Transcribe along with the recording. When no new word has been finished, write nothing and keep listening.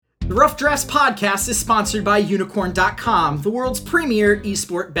The Rough Drafts podcast is sponsored by Unikrn.com, the world's premier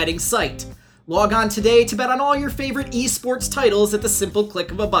esport betting site. Log on today to bet on all your favorite esports titles at the simple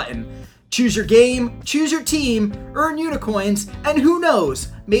click of a button. Choose your game, choose your team, earn Unicoins, and who knows,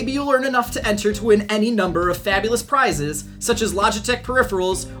 maybe you'll earn enough to enter to win any number of fabulous prizes, such as Logitech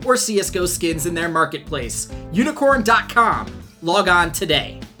peripherals or CSGO skins in their marketplace. Unikrn.com. Log on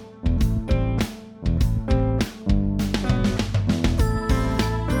today.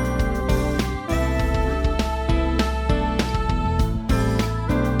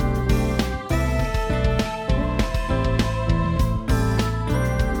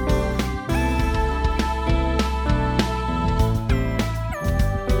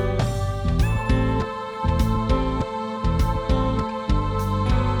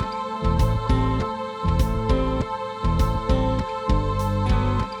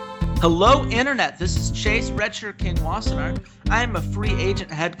 Hello, Internet. This is Chase Redshirt King Wassenaar. I am a free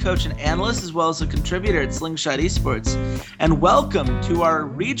agent, head coach, and analyst, as well as a contributor at Slingshot Esports. And welcome to our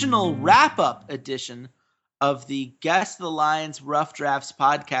regional wrap-up edition of the Guess the Lions Rough Drafts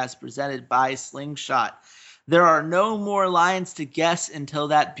podcast presented by Slingshot. There are no more Lions to guess until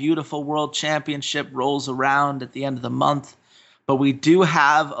that beautiful World Championship rolls around at the end of the month. But we do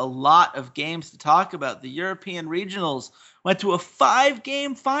have a lot of games to talk about. The European Regionals went to a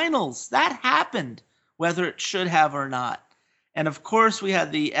 5-game finals. That happened, whether it should have or not. And of course, we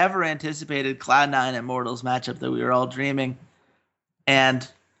had the ever-anticipated Cloud9 Immortals matchup that we were all dreaming. And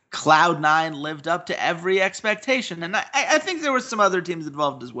Cloud9 lived up to every expectation. And I think there were some other teams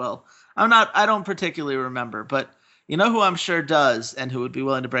involved as well. I don't particularly remember, but you know who I'm sure does and who would be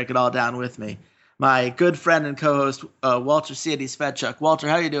willing to break it all down with me? My good friend and co-host, Walter Svedchuk. Walter,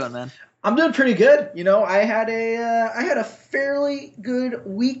 how you doing, man? I'm doing pretty good. You know, I had a fairly good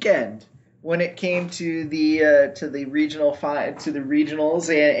weekend when it came to the regionals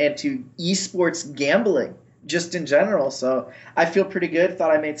and to esports gambling just in general. So I feel pretty good.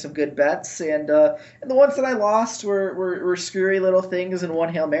 Thought I made some good bets, and the ones that I lost were screwy little things and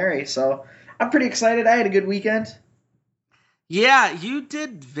one Hail Mary. So I'm pretty excited. I had a good weekend. Yeah, you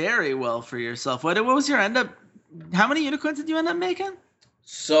did very well for yourself. What was your end up? How many unicorns did you end up making?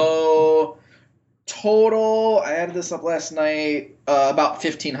 So total, I added this up last night, about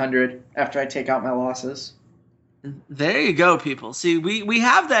 1,500 after I take out my losses. There you go, people. See, we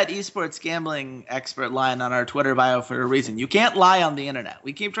have that esports gambling expert line on our Twitter bio for a reason. You can't lie on the internet.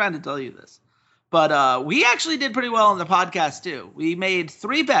 We keep trying to tell you this. But we actually did pretty well on the podcast, too. We made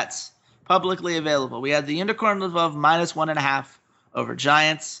 3 bets publicly available. We had the Unicorn of -1.5 over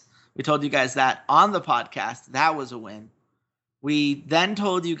Giants. We told you guys that on the podcast. That was a win. We then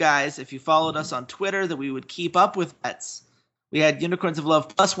told you guys, if you followed us on Twitter, that we would keep up with bets. We had Unicorns of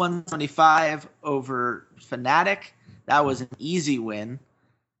Love +175 over Fnatic. That was an easy win.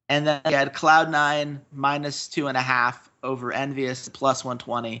 And then we had Cloud9 -2.5 over Envious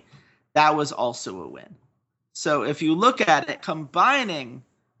 +120. That was also a win. So if you look at it, combining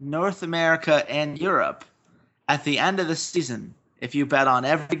North America and Europe, at the end of the season, if you bet on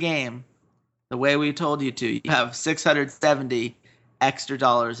every game the way we told you to, you have $670 extra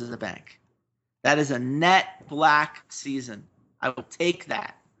dollars in the bank. That is a net black season. I will take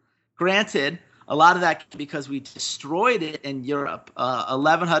that. Granted, a lot of that because we destroyed it in Europe.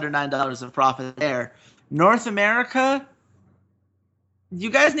 $1,109 of profit there. North America, you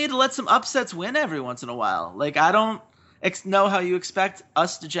guys need to let some upsets win every once in a while. Like, I don't know how you expect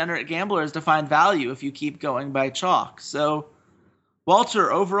us degenerate gamblers to find value if you keep going by chalk. So,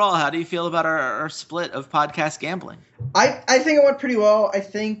 Walter, overall, how do you feel about our split of podcast gambling? I think it went pretty well. I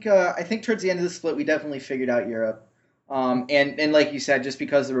think towards the end of the split, we definitely figured out Europe. And like you said, just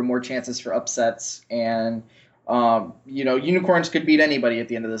because there were more chances for upsets and, unicorns could beat anybody at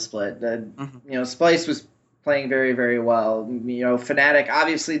the end of the split. Splice was playing very, very well. Fnatic,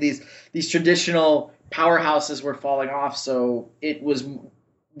 obviously these traditional powerhouses were falling off. So it was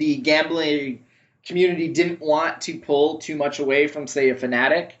the gambling community didn't want to pull too much away from, say, a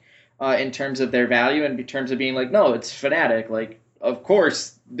Fnatic in terms of their value and in terms of being like, no, it's Fnatic. Like, of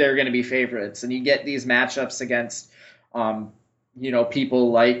course they're going to be favorites. And you get these matchups against,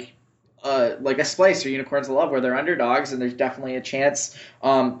 people like a Splice or Unicorns of Love where they're underdogs and there's definitely a chance.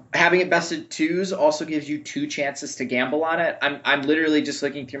 Having it bested twos also gives you 2 chances to gamble on it. I'm literally just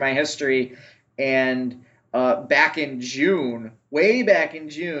looking through my history, and back in June,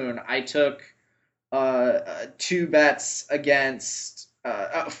 I took 2 bets against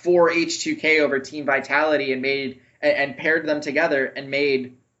for H2K over Team Vitality and paired them together and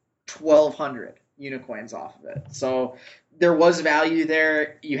made 1,200 Unicoins off of it. So there was value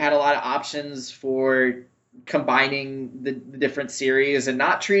there. You had a lot of options for combining the different series and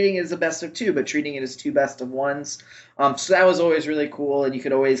not treating it as a best of two, but treating it as two best of ones. So that was always really cool, and you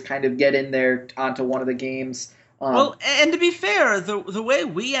could always kind of get in there onto one of the games. Well, and to be fair, the way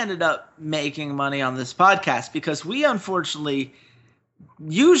we ended up making money on this podcast, because we unfortunately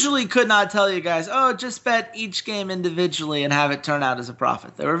usually could not tell you guys, oh, just bet each game individually and have it turn out as a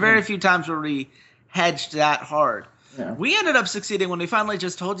profit. There were very few times where we hedged that hard. Yeah. We ended up succeeding when we finally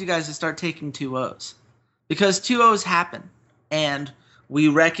just told you guys to start taking 2-0s. Because 2-0s happen, and we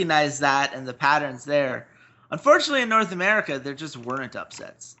recognize that and the patterns there. Unfortunately, in North America, there just weren't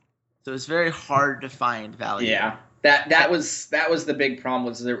upsets. So it's very hard to find value. Yeah, that was the big problem,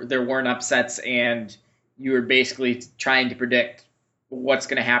 was there weren't upsets, and you were basically trying to predict what's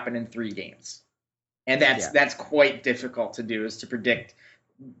going to happen in 3 games, and that's quite difficult to do, is to predict,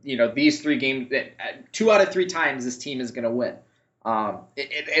 these 3 games, 2 out of 3 times this team is going to win.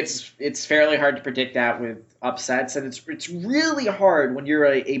 It's fairly hard to predict that with upsets, and it's really hard when you're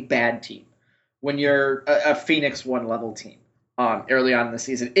a bad team, when you're a Phoenix 1 level team. Early on in the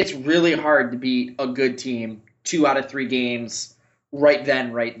season, it's really hard to beat a good team 2 out of 3 games right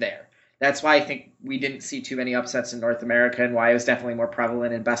then, right there. That's why I think we didn't see too many upsets in North America, and why it was definitely more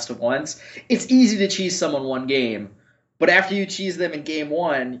prevalent in best of ones. It's easy to cheese someone one game, but after you cheese them in game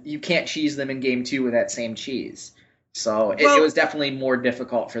 1, you can't cheese them in game 2 with that same cheese. So it was definitely more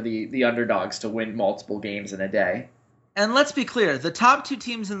difficult for the underdogs to win multiple games in a day. And let's be clear, the top 2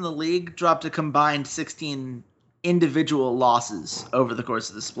 teams in the league dropped a combined 16 individual losses over the course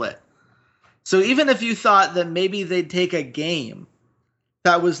of the split. So even if you thought that maybe they'd take a game,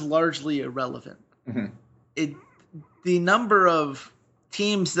 that was largely irrelevant. Mm-hmm. The number of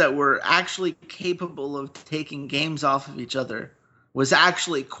teams that were actually capable of taking games off of each other was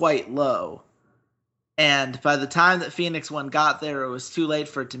actually quite low. And by the time that Phoenix 1 got there, it was too late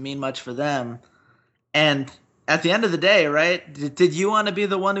for it to mean much for them. And at the end of the day, right, did you want to be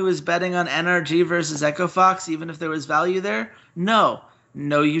the one who was betting on NRG versus Echo Fox, even if there was value there? No,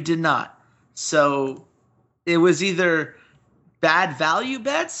 you did not. So it was either bad value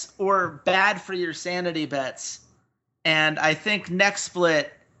bets or bad for your sanity bets. And I think next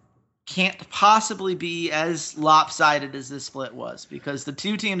split can't possibly be as lopsided as this split was, because the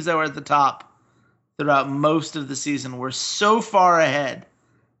 2 teams that were at the top throughout most of the season were so far ahead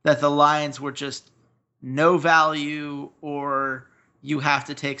that the lines were just no value, or you have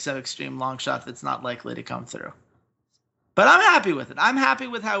to take some extreme long shot that's not likely to come through. But I'm happy with it. I'm happy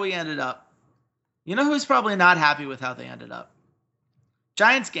with how we ended up. You know who's probably not happy with how they ended up?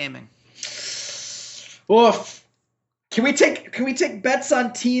 Giants Gaming. Oof. Can we take bets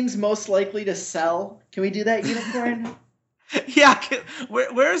on teams most likely to sell? Can we do that, Unicorn? Yeah.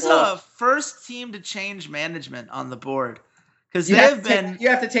 Where's the first team to change management on the board? Because you have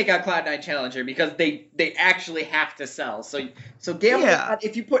to take out Cloud9 Challenger, because they actually have to sell. So gambling,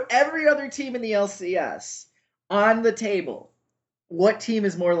 if you put every other team in the LCS on the table, what team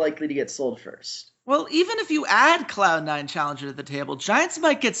is more likely to get sold first? Well, even if you add Cloud9 Challenger to the table, Giants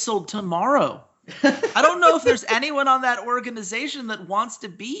might get sold tomorrow. I don't know if there's anyone on that organization that wants to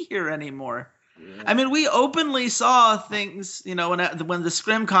be here anymore. Yeah. I mean, we openly saw things, when the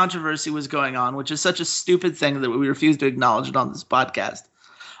Scrim controversy was going on, which is such a stupid thing that we refuse to acknowledge it on this podcast,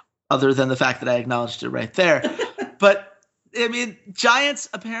 other than the fact that I acknowledged it right there. But, I mean, Giants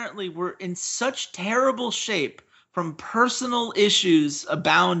apparently were in such terrible shape from personal issues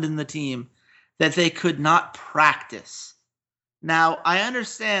abound in the team that they could not practice. Now, I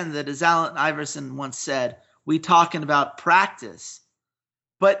understand that, as Allen Iverson once said, we talking about practice,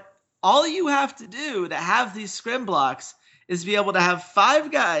 but all you have to do to have these scrim blocks is be able to have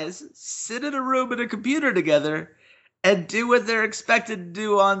 5 guys sit in a room and a computer together and do what they're expected to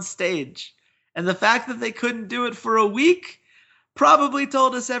do on stage. And the fact that they couldn't do it for a week probably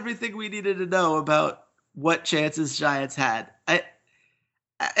told us everything we needed to know about what chances Giants had.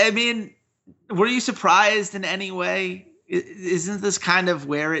 I mean, were you surprised in any way? Isn't this kind of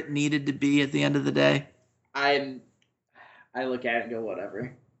where it needed to be at the end of the day? I look at it and go,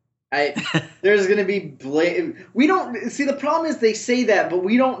 whatever. There's going to be blame. We don't see, the problem is they say that, but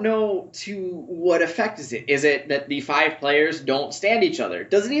we don't know to what effect is it. Is it that the 5 players don't stand each other?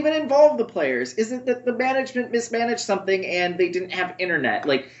 Does it even involve the players? Is it that the management mismanaged something and they didn't have internet?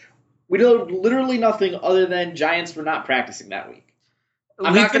 Like, we know literally nothing other than Giants were not practicing that week.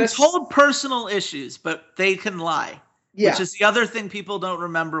 We've been told personal issues, but they can lie. Yeah. Which is the other thing people don't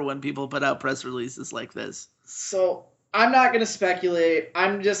remember when people put out press releases like this. So I'm not going to speculate.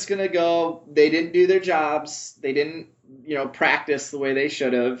 I'm just going to go, they didn't do their jobs. They didn't, practice the way they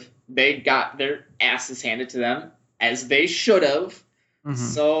should have. They got their asses handed to them, as they should have. Mm-hmm.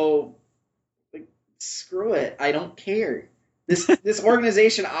 So screw it. I don't care. This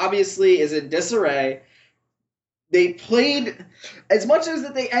organization obviously is in disarray. They played as much as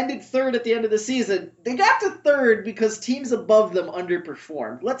that they ended third at the end of the season. They got to third because teams above them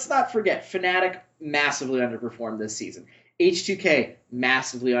underperformed. Let's not forget, Fnatic massively underperformed this season. H2K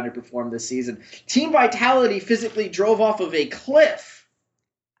massively underperformed this season. Team Vitality physically drove off of a cliff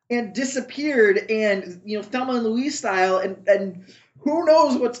and disappeared, and Thelma and Louise style, and who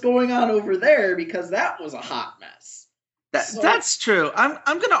knows what's going on over there, because that was a hot mess. That's true. I'm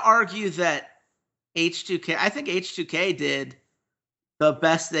going to argue that H2K, I think H2K did the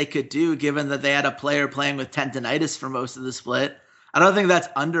best they could do, given that they had a player playing with tendonitis for most of the split. I don't think that's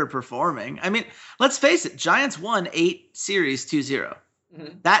underperforming. I mean, let's face it, Giants won 8 series 2-0.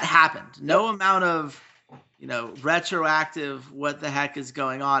 Mm-hmm. That happened. No amount of, retroactive what the heck is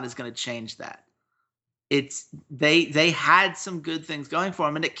going on is going to change that. It's they had some good things going for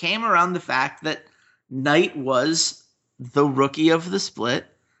them, and it came around the fact that Knight was the rookie of the split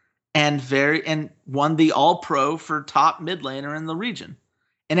and won the All-Pro for top mid laner in the region.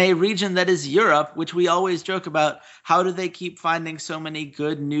 In a region that is Europe, which we always joke about, how do they keep finding so many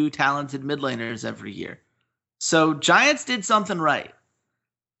good, new, talented mid laners every year? So Giants did something right.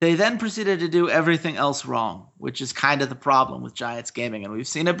 They then proceeded to do everything else wrong, which is kind of the problem with Giants gaming, and we've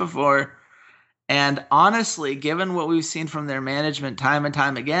seen it before. And honestly, given what we've seen from their management time and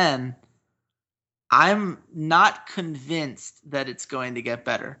time again, I'm not convinced that it's going to get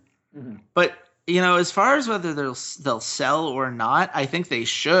better. Mm-hmm. But, as far as whether they'll sell or not, I think they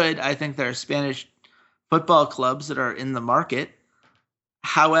should. I think there are Spanish football clubs that are in the market.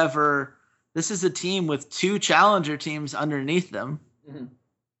 However, this is a team with 2 challenger teams underneath them. Mm-hmm.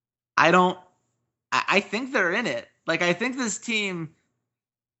 I think they're in it. Like, I think this team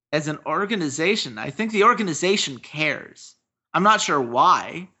as an organization, I think the organization cares. I'm not sure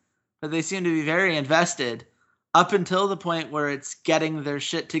why, but they seem to be very invested up until the point where it's getting their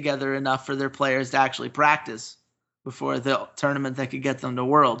shit together enough for their players to actually practice before the tournament that could get them to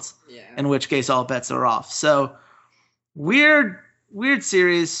Worlds, in which case all bets are off. So weird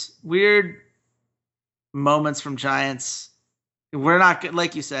series, weird moments from Giants. We're not,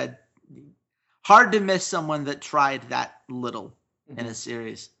 like you said, hard to miss someone that tried that little in a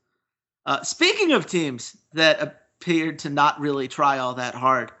series. Speaking of teams that appeared to not really try all that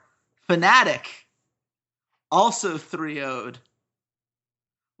hard, Fnatic also 3-0'd.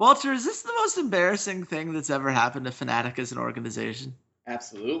 Walter, is this the most embarrassing thing that's ever happened to Fnatic as an organization?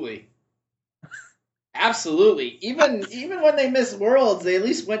 Absolutely. Absolutely. Even when they missed Worlds, they at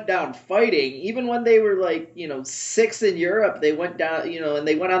least went down fighting. Even when they were 6th in Europe, they went down, and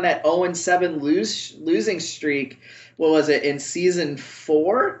they went on that 0-7 losing streak. What was it, in season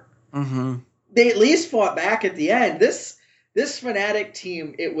 4? Mm-hmm. They at least fought back at the end. This Fnatic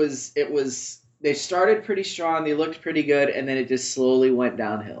team, it was they started pretty strong, they looked pretty good, and then it just slowly went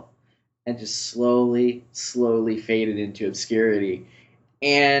downhill and just slowly faded into obscurity.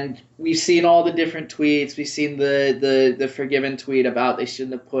 And we've seen all the different tweets. We've seen the Forgiven tweet about they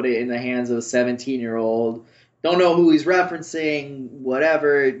shouldn't have put it in the hands of a 17-year-old. Don't know who he's referencing,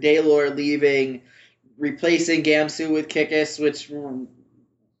 whatever. Daylor leaving, replacing Gamsu with Kikis, which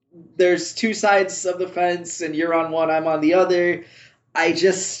there's 2 sides of the fence, and you're on one, I'm on the other.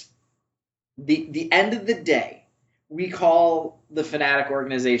 The end of the day, we call the Fnatic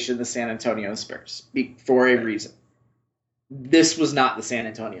organization the San Antonio Spurs for a reason. This was not the San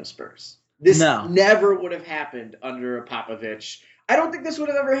Antonio Spurs. This never would have happened under a Popovich. I don't think this would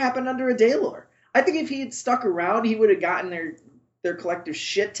have ever happened under a Daylor. I think if he had stuck around, he would have gotten their collective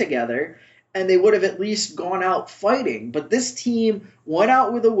shit together, and they would have at least gone out fighting. But this team went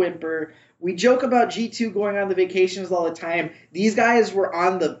out with a whimper. We joke about G2 going on the vacations all the time. These guys were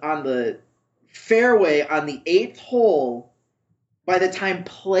on the fairway on the 8th hole by the time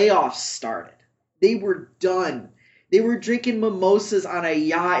playoffs started. They were done. They were drinking mimosas on a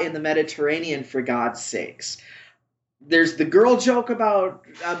yacht in the Mediterranean, for God's sakes. There's the girl joke about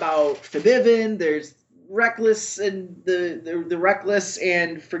Forgiven. There's Reckless and the Reckless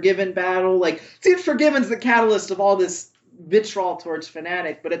and Forgiven battle. See, Forgiven's the catalyst of all this vitriol towards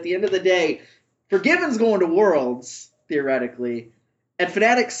Fnatic. But at the end of the day, Forgiven's going to Worlds, theoretically, and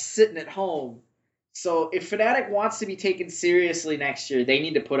Fnatic's sitting at home. So if Fnatic wants to be taken seriously next year, they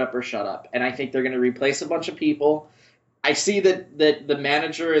need to put up or shut up. And I think they're going to replace a bunch of people. I see that the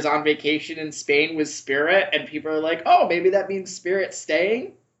manager is on vacation in Spain with Spirit, and people are like, oh, maybe that means Spirit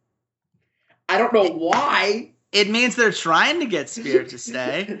staying? I don't know why. It means they're trying to get Spirit to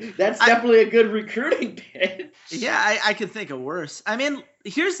stay. That's definitely a good recruiting pitch. Yeah, I could think of worse. I mean,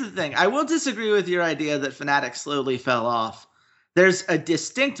 here's the thing. I will disagree with your idea that Fnatic slowly fell off. There's a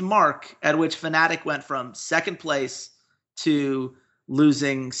distinct mark at which Fnatic went from second place to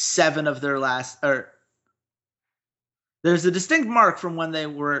losing 7 of their last, or there's a distinct mark from when they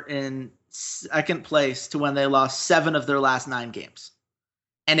were in second place to when they lost 7 of their last 9 games.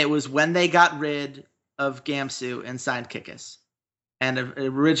 And it was when they got rid of Gamsu and signed Kikis. And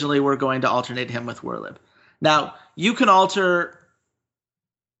originally were going to alternate him with Werlib. Now, you can argue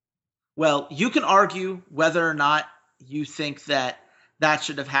whether or not you think that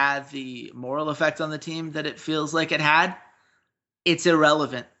should have had the moral effect on the team that it feels like it had. It's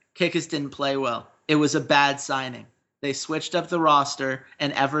irrelevant. Kikis didn't play well. It was a bad signing. They switched up the roster,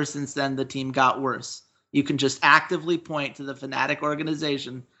 and ever since then, the team got worse. You can just actively point to the Fnatic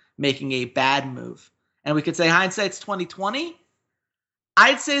organization making a bad move. And we could say hindsight's 2020.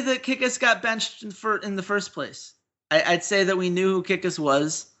 I'd say that Kikis got benched in the first place. I'd say that we knew who Kikis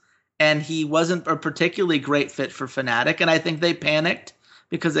was, and he wasn't a particularly great fit for Fnatic. And I think they panicked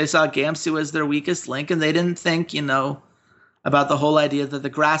because they saw Gamsu as their weakest link, and they didn't think, about the whole idea that the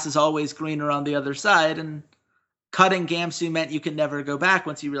grass is always greener on the other side, and cutting Gamsu meant you could never go back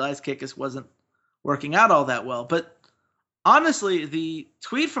once you realized Kikis wasn't working out all that well. But honestly, the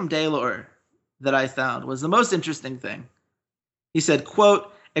tweet from Daylor that I found was the most interesting thing. He said,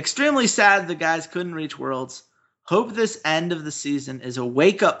 quote, "Extremely sad the guys couldn't reach Worlds. Hope this end of the season is a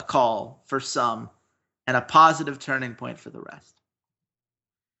wake-up call for some and a positive turning point for the rest."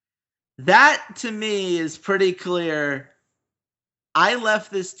 That, to me, is pretty clear. I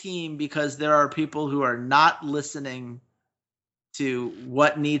left this team because there are people who are not listening to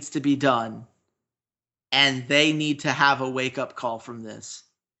what needs to be done, and they need to have a wake-up call from this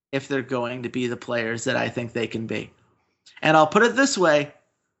if they're going to be the players that I think they can be. And I'll put it this way.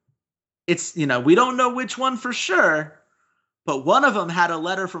 It's, we don't know which one for sure, but one of them had a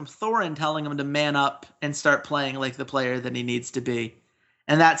letter from Thorin telling him to man up and start playing like the player that he needs to be.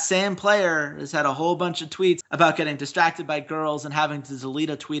 And that same player has had a whole bunch of tweets about getting distracted by girls and having to delete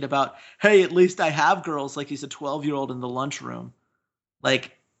a tweet about, hey, at least I have girls, like he's a 12-year-old in the lunchroom.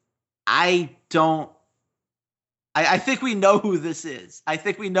 Like, I think we know who this is. I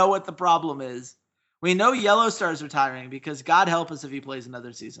think we know what the problem is. We know Yellowstar's retiring because God help us if he plays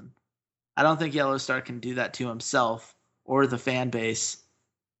another season. I don't think Yellowstar can do that to himself or the fan base.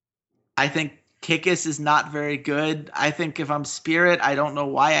 I think Kikis is not very good. I think if I'm Spirit, I don't know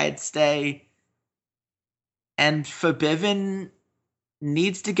why I'd stay. And Forbidden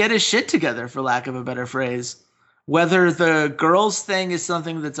needs to get his shit together, for lack of a better phrase. Whether the girls thing is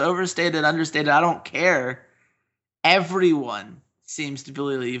something that's overstated, understated, I don't care. Everyone seems to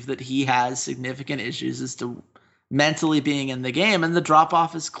believe that he has significant issues as to mentally being in the game, and the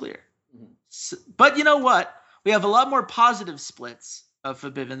drop-off is clear. So, but you know what? We have a lot more positive splits of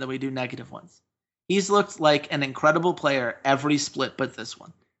Forbidden than we do negative ones. He's looked like an incredible player every split but this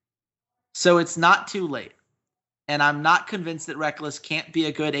one. So it's not too late. And I'm not convinced that Reckless can't be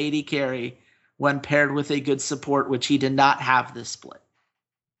a good AD carry when paired with a good support, which he did not have this split.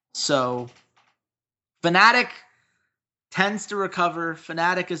 So Fnatic tends to recover.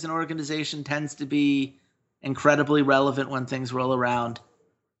 Fnatic as an organization tends to be incredibly relevant when things roll around.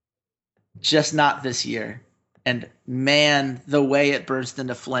 Just not this year. And man, the way it burst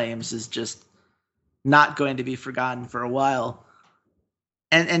into flames is just not going to be forgotten for a while.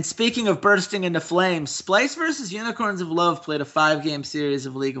 And speaking of bursting into flames, Splice versus Unicorns of Love played a 5-game series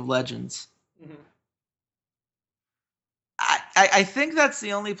of League of Legends. Mm-hmm. I think that's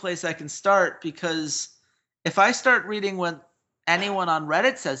the only place I can start, because if I start reading what anyone on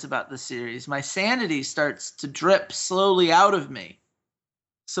Reddit says about the series, my sanity starts to drip slowly out of me.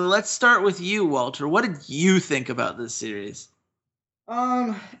 So let's start with you, Walter. What did you think about this series?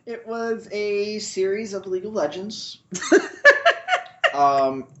 It was a series of League of Legends.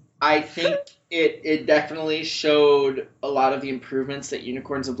 I think it definitely showed a lot of the improvements that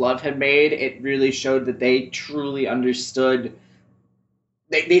Unicorns of Love had made. It really showed that they truly understood.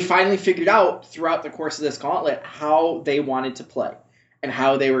 They finally figured out throughout the course of this gauntlet how they wanted to play and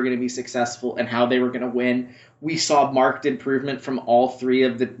how they were going to be successful and how they were going to win. We saw marked improvement from all 3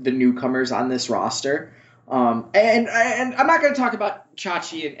 of the newcomers on this roster. And I'm not going to talk about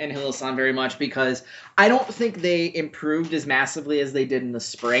Chachi and Hylissang very much because I don't think they improved as massively as they did in the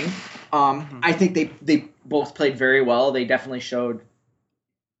spring. I think they both played very well. They definitely showed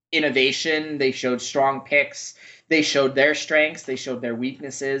innovation. They showed strong picks. They showed their strengths. They showed their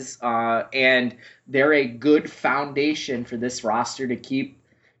weaknesses. And they're a good foundation for this roster to keep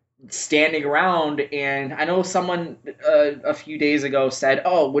standing around. And I know someone a few days ago said,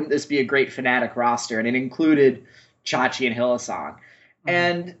 oh, wouldn't this be a great Fnatic roster? And it included Chachi and Hylissang. Mm-hmm.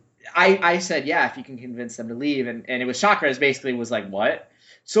 And I said, yeah, if you can convince them to leave. And it was Chakras basically was like, what?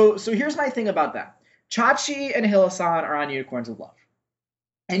 So here's my thing about that. Chachi and Hilasan are on Unicorns of Love.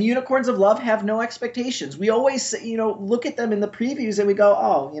 And Unicorns of Love have no expectations. We always say, look at them in the previews and we go,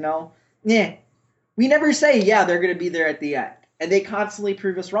 oh, yeah. We never say, yeah, they're going to be there at the end. And they constantly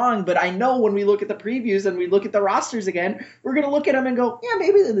prove us wrong. But I know when we look at the previews and we look at the rosters again, we're going to look at them and go, yeah,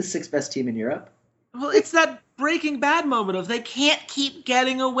 maybe they're the 6th best team in Europe. Well, it's that Breaking Bad moment of they can't keep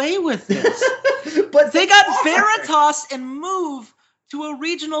getting away with this. But they got Veritas and Move to a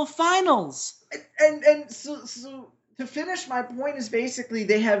regional finals. And so to finish, my point is basically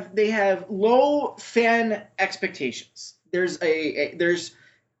they have low fan expectations. There's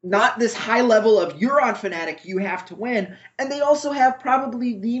not this high level of you're on Fnatic, you have to win, and they also have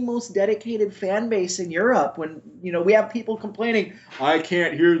probably the most dedicated fan base in Europe. When we have people complaining, I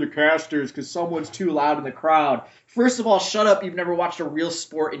can't hear the casters because someone's too loud in the crowd. First of all, shut up! You've never watched a real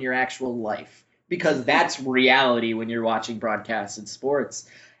sport in your actual life, because that's reality when you're watching broadcasted sports.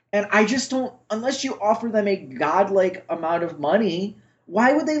 And I just don't, unless you offer them a godlike amount of money,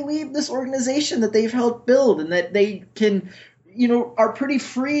 why would they leave this organization that they've helped build and that they can, are pretty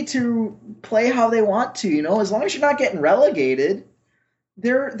free to play how they want to, as long as you're not getting relegated.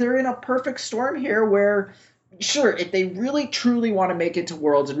 They're in a perfect storm here where, sure, if they really truly want to make it to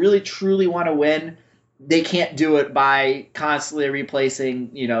Worlds and really truly want to win, they can't do it by constantly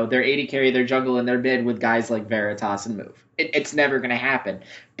replacing, their AD carry, their jungle, and their mid with guys like Veritas and Move. It's never going to happen.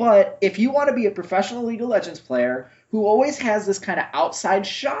 But if you want to be a professional League of Legends player who always has this kind of outside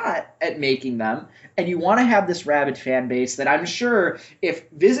shot at making them, and you want to have this rabid fan base that I'm sure if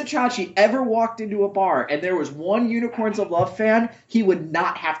Vizicachi ever walked into a bar and there was one Unicorns of Love fan, he would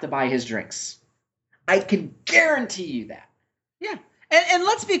not have to buy his drinks. I can guarantee you that. Yeah. And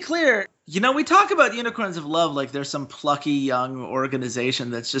let's be clear, we talk about Unicorns of Love like there's some plucky young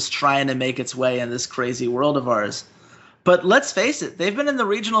organization that's just trying to make its way in this crazy world of ours. But let's face it, they've been in the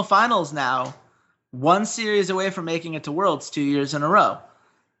regional finals now, one series away from making it to Worlds 2 years in a row.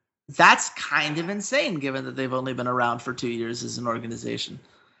 That's kind of insane, given that they've only been around for 2 years as an organization.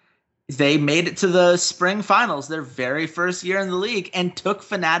 They made it to the spring finals, their very first year in the league, and took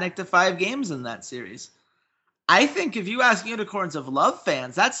Fnatic to 5 games in that series. I think if you ask Unicorns of Love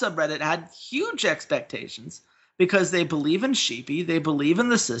fans, that subreddit had huge expectations because they believe in Sheepy, they believe in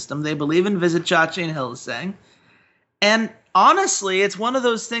the system, they believe in Vizicachi and Hylissang. And honestly, it's one of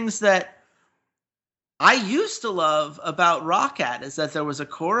those things that I used to love about Roccat is that there was a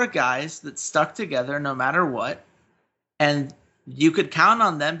core of guys that stuck together no matter what. And you could count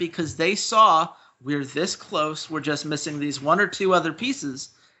on them because they saw we're this close, we're just missing these 1 or 2 other pieces,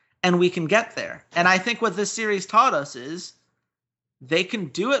 and we can get there. And I think what this series taught us is they can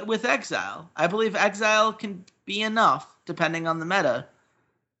do it with Exile. I believe Exile can be enough, depending on the meta.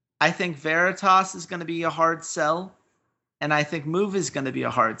 I think Veritas is going to be a hard sell. And I think Move is going to be a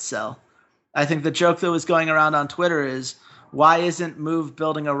hard sell. I think the joke that was going around on Twitter is, why isn't Move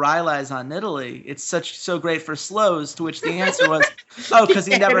building a Rylai's on Nidalee? It's so great for slows, to which the answer was, oh, because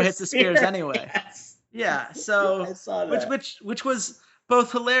he never hits the spears anyway. Yes. Yeah, so I saw that. which was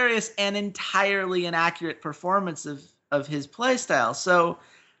both hilarious and entirely inaccurate performance of his playstyle. So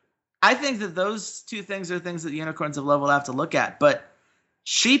I think that those 2 things are things that Unicorns of Love will have to look at. But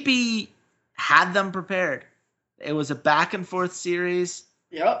Sheepy had them prepared. It was a back and forth series.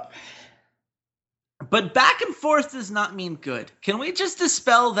 Yep. But back and forth does not mean good. Can we just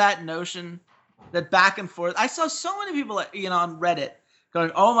dispel that notion that back and forth? I saw so many people, on Reddit going,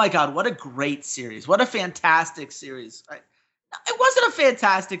 "Oh my God, what a great series! What a fantastic series!" It wasn't a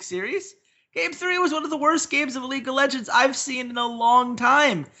fantastic series. Game 3 was one of the worst games of League of Legends I've seen in a long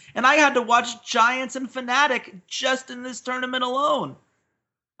time, and I had to watch Giants and Fnatic just in this tournament alone.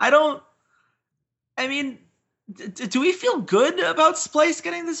 Do we feel good about Splyce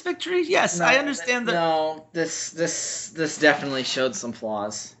getting this victory? Yes, No, I understand that. No, this definitely showed some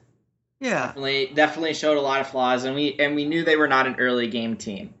flaws. Yeah, Definitely showed a lot of flaws, and we knew they were not an early game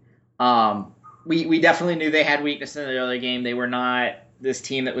team. We definitely knew they had weakness in the early game. They were not this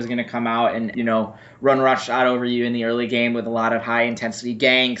team that was going to come out and run rush out over you in the early game with a lot of high intensity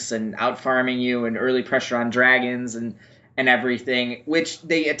ganks and out farming you and early pressure on dragons and everything, which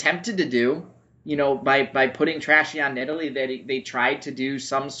they attempted to do. By putting Trashy on Nidalee, they tried to do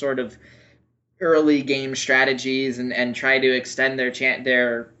some sort of early game strategies and try to extend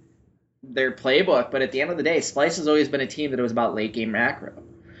their playbook. But at the end of the day, Splyce has always been a team that was about late game macro,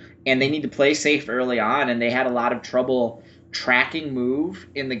 and they need to play safe early on. And they had a lot of trouble tracking Move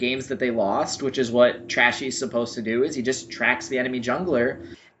in the games that they lost, which is what Trashy is supposed to do. Is he just tracks the enemy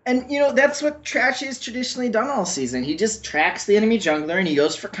jungler, And, that's what Trashy has traditionally done all season. He just tracks the enemy jungler, and he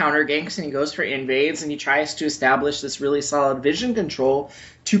goes for counter ganks, and he goes for invades, and he tries to establish this really solid vision control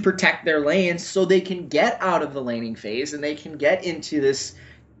to protect their lanes so they can get out of the laning phase, and they can get into this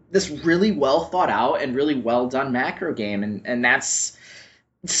really well thought out and really well done macro game. And that's...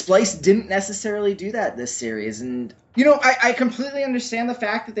 Splice didn't necessarily do that this series. And, I completely understand the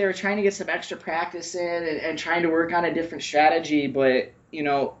fact that they were trying to get some extra practice in and trying to work on a different strategy, but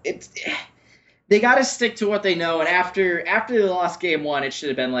they got to stick to what they know. And after they lost game 1, it should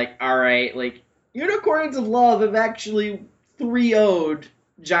have been like, all right, like, Unicorns of Love have actually 3-0'd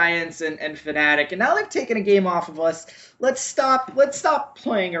Giants and Fnatic, and now they've taken a game off of us. Let's stop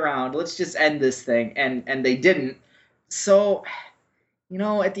playing around. Let's just end this thing. And they didn't. So,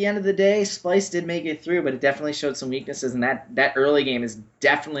 at the end of the day, Splice did make it through, but it definitely showed some weaknesses, and that early game is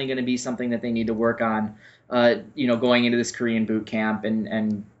definitely going to be something that they need to work on, going into this Korean boot camp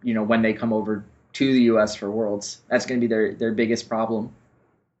and when they come over to the U.S. for Worlds. That's going to be their biggest problem.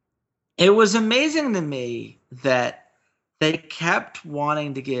 It was amazing to me that they kept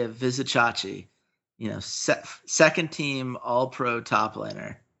wanting to give Vizicsacsi, second team All-Pro top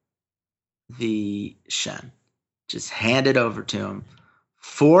laner, the Shen. Just hand it over to him.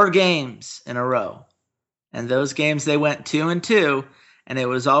 4 games in a row. And those games they went 2-2, and it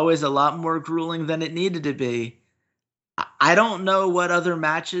was always a lot more grueling than it needed to be. I don't know what other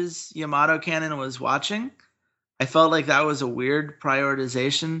matches Yamato Cannon was watching. I felt like that was a weird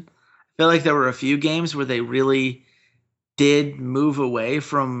prioritization. I feel like there were a few games where they really did move away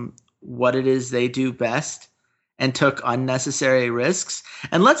from what it is they do best and took unnecessary risks.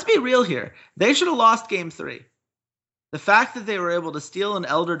 And let's be real here. They should have lost game 3. The fact that they were able to steal an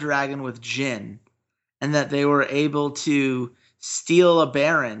Elder Dragon with Jhin, and that they were able to steal a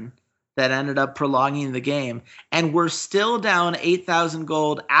Baron that ended up prolonging the game, and we're still down 8,000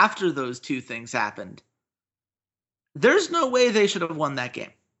 gold after those 2 things happened. There's no way they should have won that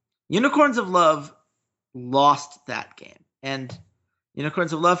game. Unicorns of Love lost that game. And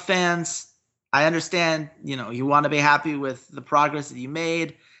Unicorns of Love fans, I understand, you want to be happy with the progress that you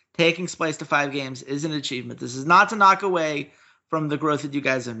made. Taking Splice to 5 games is an achievement. This is not to knock away from the growth that you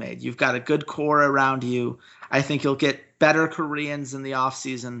guys have made. You've got a good core around you. I think you'll get better Koreans in the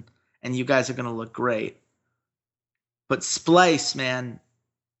offseason, and you guys are going to look great. But Splice, man,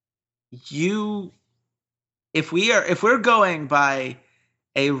 if we're going by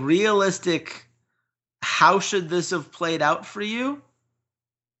a realistic how should this have played out for you,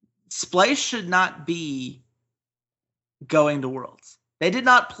 Splice should not be going to Worlds. They did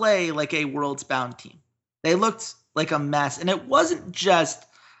not play like a Worlds-bound team. They looked like a mess. And it wasn't just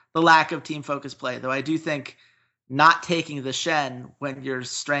the lack of team-focused play, though I do think not taking the Shen when your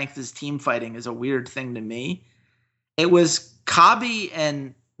strength is team fighting is a weird thing to me. It was Kabi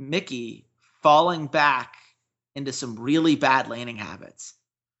and Mickey falling back into some really bad laning habits.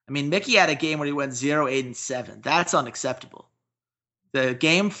 I mean, Mickey had a game where he went 0-8-7. That's unacceptable. The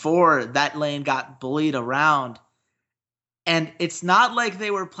game 4, that lane got bullied around. And it's not like they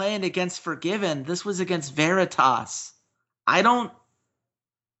were playing against Forgiven. This was against Veritas.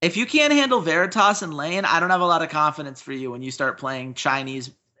 If you can't handle Veritas in lane, I don't have a lot of confidence for you when you start playing Chinese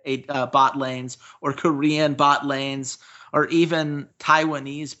bot lanes or Korean bot lanes or even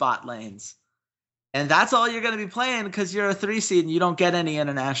Taiwanese bot lanes. And that's all you're going to be playing because you're a 3 seed and you don't get any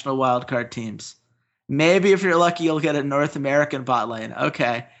international wildcard teams. Maybe if you're lucky, you'll get a North American bot lane.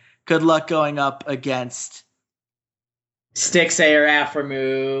 Okay. Good luck going up against Stixxay or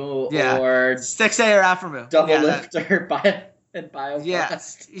Aphromoo, or Stixxay or Aphromoo. Double Lifter and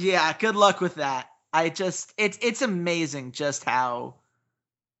Biofrost. Yeah, good luck with that. It's amazing just how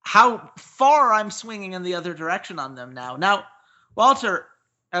far I'm swinging in the other direction on them now. Now, Walter,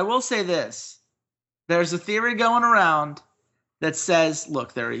 I will say this. There's a theory going around that says,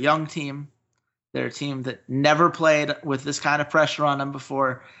 look, they're a young team. They're a team that never played with this kind of pressure on them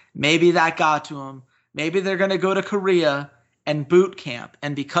before. Maybe that got to them. Maybe they're going to go to Korea and boot camp.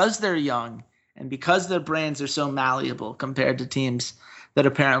 And because they're young and because their brains are so malleable compared to teams that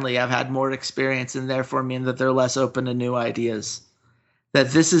apparently have had more experience and therefore mean that they're less open to new ideas,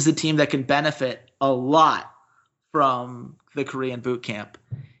 that this is a team that can benefit a lot from the Korean boot camp.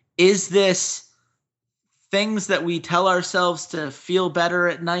 Is this things that we tell ourselves to feel better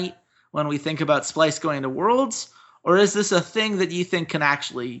at night when we think about Splice going to Worlds? Or is this a thing that you think can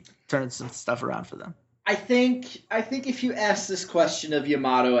actually turn some stuff around for them? I think if you ask this question of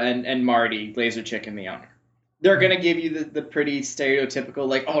Yamato and Marty, Glazerchick and the owner, they're going to give you the pretty stereotypical,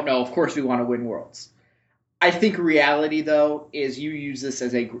 like, oh no, of course we want to win Worlds. I think reality, though, is you use this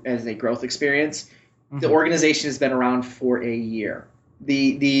as a growth experience. Mm-hmm. The organization has been around for a year.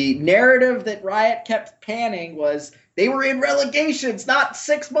 The narrative that Riot kept panning was they were in relegations not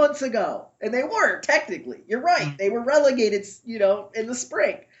 6 months ago. And they were, technically. You're right. They were relegated, in the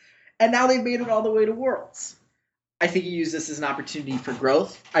spring. And now they've made it all the way to Worlds. I think you use this as an opportunity for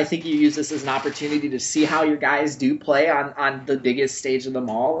growth. I think you use this as an opportunity to see how your guys do play on the biggest stage of them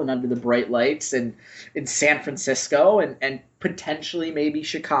all and under the bright lights and in San Francisco and potentially maybe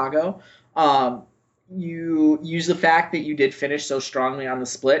Chicago. You use the fact that you did finish so strongly on the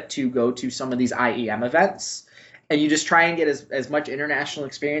split to go to some of these IEM events, and you just try and get as much international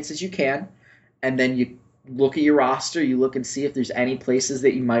experience as you can, and then you look at your roster, you look and see if there's any places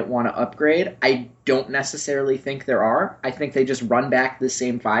that you might want to upgrade. I don't necessarily think there are. I think they just run back the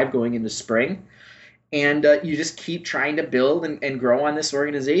same five going into spring. And you just keep trying to build and grow on this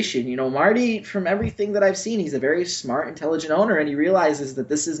organization. Marty, from everything that I've seen, he's a very smart, intelligent owner, and he realizes that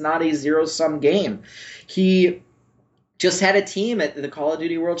this is not a zero-sum game. He just had a team at the Call of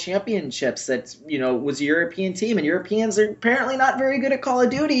Duty World Championships that, was a European team, and Europeans are apparently not very good at Call of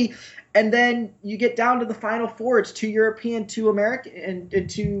Duty. And then you get down to the Final Four. It's 2 European, 2 American, and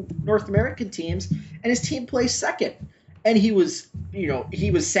 2 North American teams, and his team plays second. And he was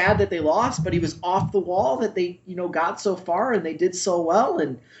sad that they lost, but he was off the wall that they, got so far and they did so well,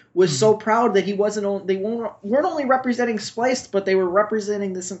 and was so proud that they weren't only representing Spliced, but they were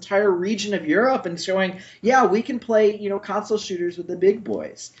representing this entire region of Europe and showing, yeah, we can play, console shooters with the big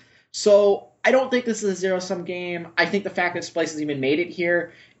boys. So I don't think this is a zero-sum game. I think the fact that Spliced has even made it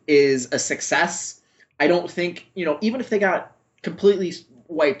here is a success. I don't think, even if they got completely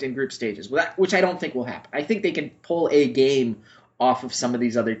wiped in group stages, which I don't think will happen. I think they can pull a game off of some of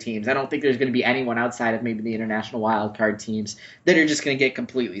these other teams. I don't think there's going to be anyone outside of maybe the international wildcard teams that are just going to get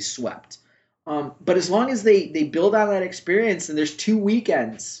completely swept. But as long as they build on that experience, and there's 2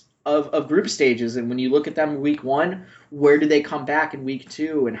 weekends of group stages, and when you look at them in week 1, where do they come back in week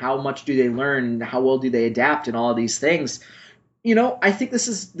 2, and how much do they learn, and how well do they adapt, and all of these things, I think this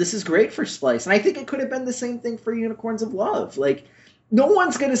is great for Splice. And I think it could have been the same thing for Unicorns of Love. Like, no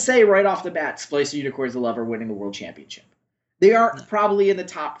one's going to say right off the bat, Splice or Unicorns of Love are winning the world championship. They are probably in the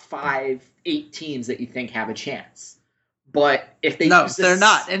top 5, 8 teams that you think have a chance. But if they they're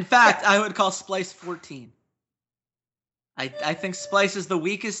not. In fact, I would call Splice 14. I think Splice is the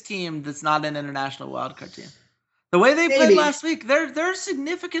weakest team that's not an international wildcard team. The way they played last week, there are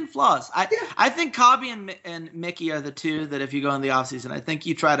significant flaws. I think Kabi and Mickey are the two that if you go in the offseason, I think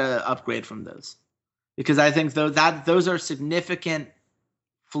you try to upgrade from those. Because I think those are significant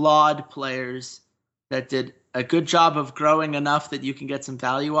flawed players that did a good job of growing enough that you can get some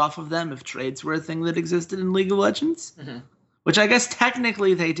value off of them if trades were a thing that existed in League of Legends, which I guess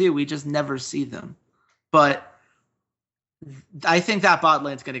technically they do. We just never see them. But I think that bot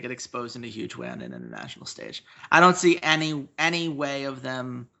lane's going to get exposed in a huge way on an international stage. I don't see any way of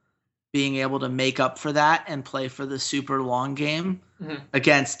them being able to make up for that and play for the super long game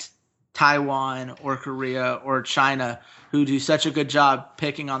against Taiwan or Korea or China, who do such a good job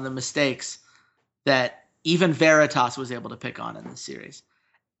picking on the mistakes that even Veritas was able to pick on in this series.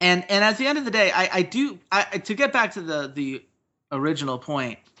 And at the end of the day, to get back to the original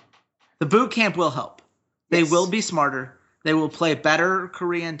point, the boot camp will help. They will be smarter. They will play better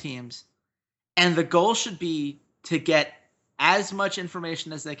Korean teams. And the goal should be to get as much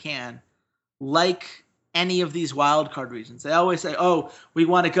information as they can, like any of these wildcard regions. They always say, oh, we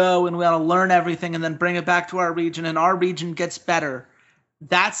want to go and we want to learn everything and then bring it back to our region, and our region gets better.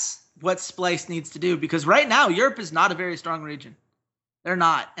 That's what Splice needs to do, because right now Europe is not a very strong region. They're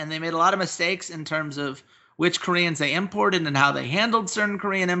not. And they made a lot of mistakes in terms of which Koreans they imported and how they handled certain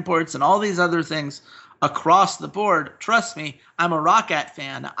Korean imports and all these other things across the board. Trust me, I'm a Roccat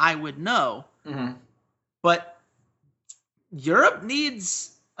fan. I would know. But Europe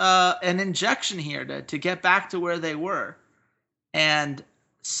needs an injection here to get back to where they were. And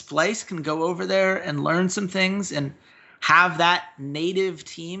Splice can go over there and learn some things and have that native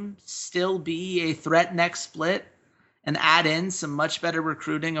team still be a threat next split and add in some much better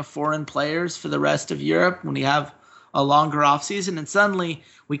recruiting of foreign players for the rest of Europe when we have a longer offseason. And suddenly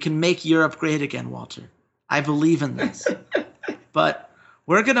we can make Europe great again, Walter. I believe in this. But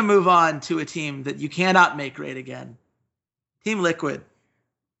we're going to move on to a team that you cannot make great again. Team Liquid.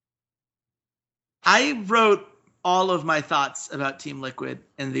 I wrote all of my thoughts about Team Liquid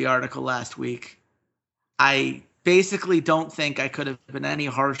in the article last week. I basically don't think I could have been any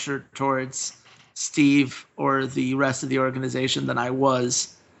harsher towards Steve or the rest of the organization than I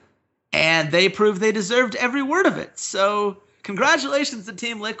was. And they proved they deserved every word of it. So congratulations to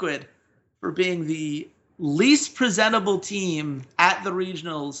Team Liquid for being the least presentable team at the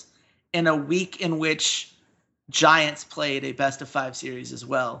regionals in a week in which Giants played a best-of-5 series as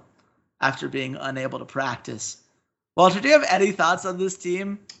well after being unable to practice. Walter, do you have any thoughts on this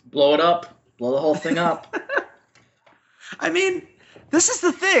team? Blow it up. Blow the whole thing up. I mean, this is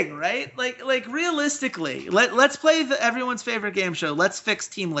the thing, right? Like realistically, let's play everyone's favorite game show. Let's fix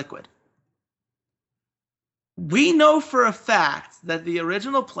Team Liquid. We know for a fact that the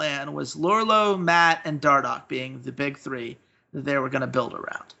original plan was Lourlo, Matt, and Dardoch being the big three that they were going to build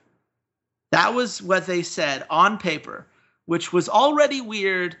around. That was what they said on paper, which was already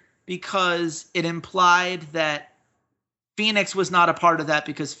weird because it implied that Phoenix was not a part of that,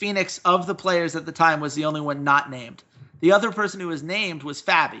 because Phoenix, of the players at the time, was the only one not named. The other person who was named was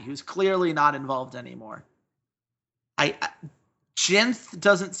Fabi, who's clearly not involved anymore. Jinth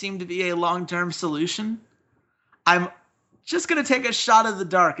doesn't seem to be a long-term solution. I'm just going to take a shot in the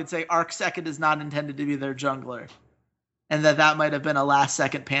dark and say Arc Second is not intended to be their jungler, and that might have been a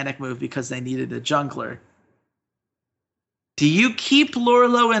last-second panic move because they needed a jungler. Do you keep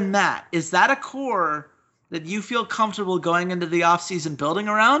Lourlo and Matt? Is that a core that you feel comfortable going into the offseason building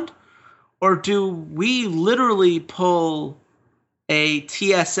around? Or do we literally pull a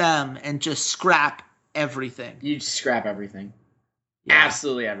TSM and just scrap everything? You'd scrap everything. Yeah.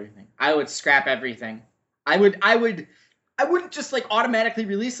 Absolutely everything. I would scrap everything. I wouldn't just like automatically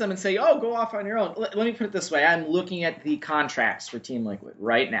release them and say, oh, go off on your own. Let me put it this way. I'm looking at the contracts for Team Liquid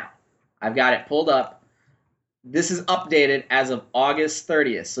right now. I've got it pulled up. This is updated as of August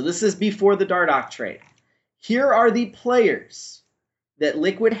 30th. So this is before the Dardoch trade. Here are the players that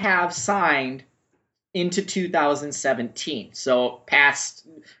Liquid have signed into 2017. So past,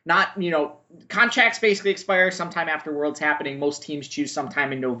 not, contracts basically expire sometime after Worlds happening. Most teams choose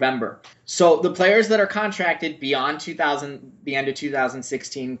sometime in November. So the players that are contracted beyond the end of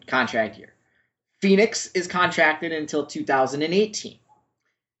 2016 contract year. Phoenix is contracted until 2018.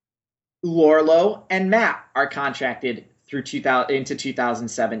 Lourlo and Matt are contracted into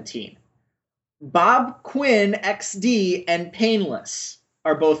 2017. Bob Quinn, XD, and Painless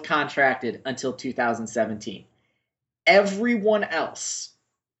are both contracted until 2017. Everyone else,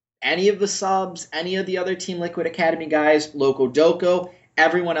 any of the subs, any of the other Team Liquid Academy guys, Loco Doco,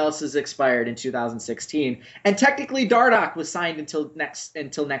 everyone else is expired in 2016. And technically Dardoch was signed until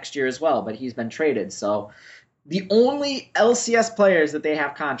next year as well, but he's been traded. So the only LCS players that they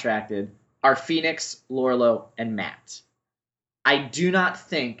have contracted are Phoenix, Lourlo, and Matt. I do not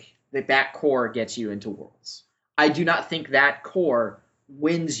think that core gets you into Worlds. I do not think that core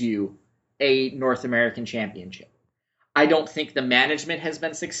wins you a North American championship. I don't think the management has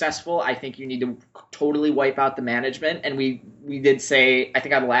been successful. I think you need to totally wipe out the management. And we did say, I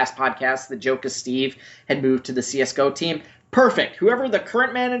think on the last podcast, that Joka Steve had moved to the CSGO team. Perfect. Whoever the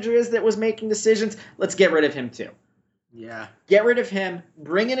current manager is that was making decisions, let's get rid of him too. Yeah. Get rid of him.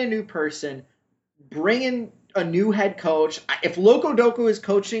 Bring in a new person. Bring in a new head coach. If Loco Doco is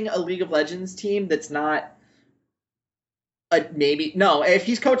coaching a League of Legends team that's not if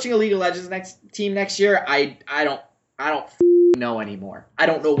he's coaching a League of Legends team next year, I don't know anymore. I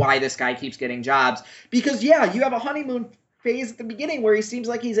don't know why this guy keeps getting jobs, because you have a honeymoon phase at the beginning where he seems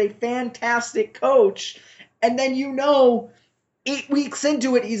like he's a fantastic coach, and then 8 weeks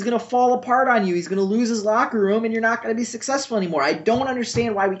into it, he's going to fall apart on you. He's going to lose his locker room, and you're not going to be successful anymore. I don't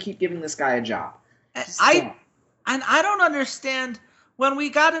understand why we keep giving this guy a job. I don't understand. When we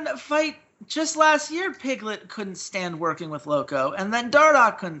got in a fight just last year, Piglet couldn't stand working with Loco, and then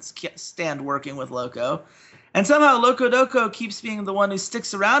Dardoch couldn't stand working with Loco. And somehow Loco Doco keeps being the one who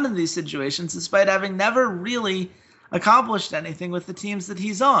sticks around in these situations despite having never really accomplished anything with the teams that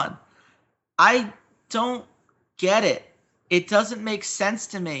he's on. I don't get it. It doesn't make sense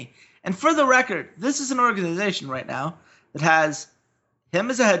to me. And for the record, this is an organization right now that has him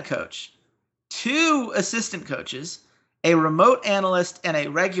as a head coach, 2 assistant coaches, a remote analyst and a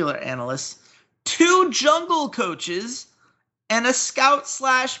regular analyst, 2 jungle coaches, and a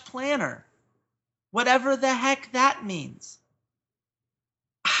scout/planner. Whatever the heck that means.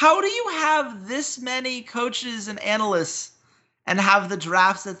 How do you have this many coaches and analysts and have the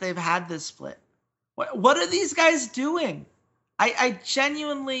drafts that they've had this split? What are these guys doing? I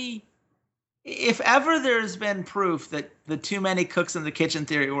genuinely, if ever there's been proof that the too many cooks in the kitchen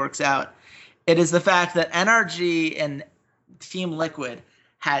theory works out, it is the fact that NRG and Team Liquid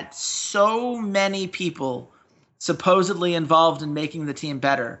had so many people supposedly involved in making the team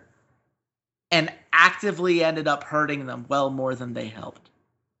better and actively ended up hurting them well more than they helped.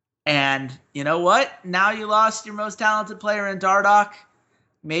 And you know what? Now you lost your most talented player in Dardoch.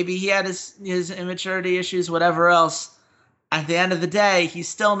 Maybe he had his immaturity issues, whatever else. At the end of the day, he's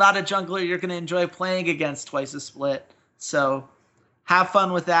still not a jungler you're going to enjoy playing against twice a split. So have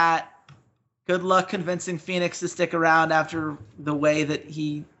fun with that. Good luck convincing Phoenix to stick around after the way that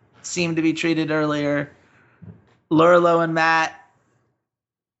he seemed to be treated earlier. Lurlo and Matt,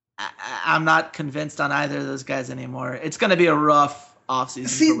 I'm not convinced on either of those guys anymore. It's going to be a rough offseason.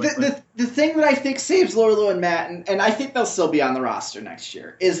 See, the thing that I think saves Lurlo and Matt, and I think they'll still be on the roster next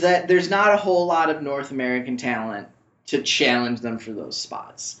year, is that there's not a whole lot of North American talent to challenge them for those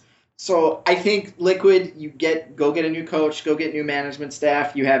spots. So I think Liquid, go get a new coach, go get new management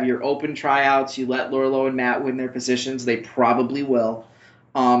staff. You have your open tryouts. You let Lurlo and Matt win their positions. They probably will.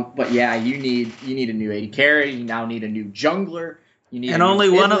 But yeah, you need a new AD carry. You now need a new jungler. You need and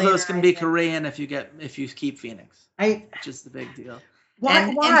only one of those can be Korean if you keep Phoenix. Which is the big deal.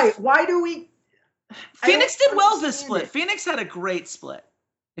 Why do we? Phoenix did well this split. Phoenix had a great split.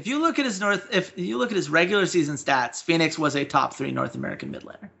 If you look at his regular season stats, Phoenix was a top 3 North American mid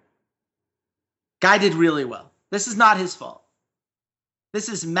laner. Guy did really well. This is not his fault. This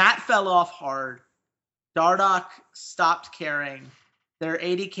is Matt fell off hard. Dardoch stopped caring. Their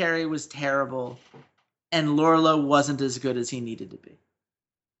AD carry was terrible. And Lurlo wasn't as good as he needed to be.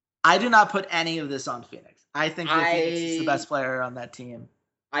 I do not put any of this on Phoenix. I think that Phoenix is the best player on that team.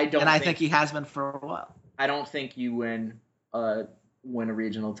 I think he has been for a while. I don't think you win a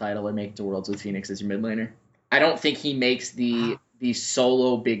regional title or make it to Worlds with Phoenix as your mid laner. I don't think he makes the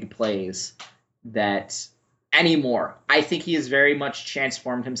solo big plays that anymore. I think he has very much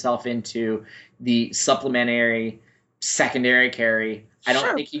transformed himself into the supplementary secondary carry. I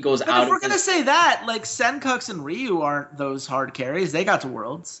don't think he goes out. If we're going to say that, like Senkux and Ryu aren't those hard carries. They got to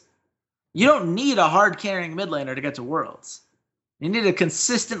Worlds. You don't need a hard carrying mid laner to get to Worlds. You need a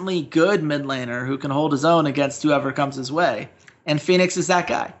consistently good mid laner who can hold his own against whoever comes his way. And Phoenix is that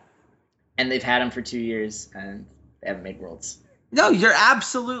guy. And they've had him for 2 years and they haven't made Worlds. No, you're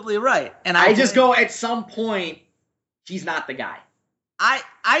absolutely right. And I just go, at some point, he's not the guy.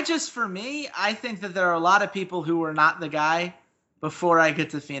 For me, I think that there are a lot of people who were not the guy before I get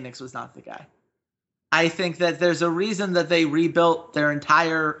to Phoenix was not the guy. I think that there's a reason that they rebuilt their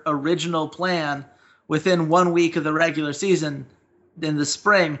entire original plan within 1 week of the regular season in the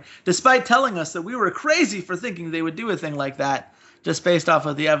spring, despite telling us that we were crazy for thinking they would do a thing like that, just based off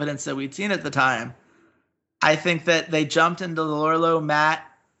of the evidence that we'd seen at the time. I think that they jumped into Lurlo, Matt,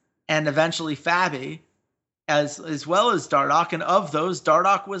 and eventually Fabi, as well as Dardoch. And of those,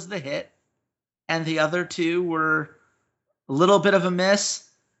 Dardoch was the hit. And the other two were a little bit of a miss,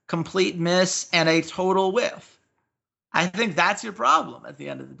 complete miss, and a total whiff. I think that's your problem at the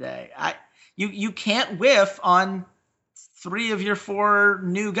end of the day. You can't whiff on 3 of your 4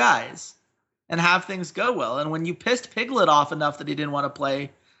 new guys and have things go well. And when you pissed Piglet off enough that he didn't want to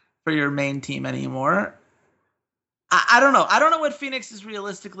play for your main team anymore, I don't know. I don't know what Phoenix is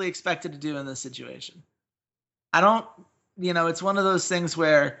realistically expected to do in this situation. It's one of those things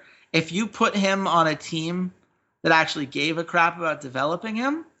where if you put him on a team that actually gave a crap about developing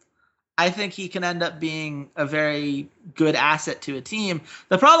him, I think he can end up being a very good asset to a team.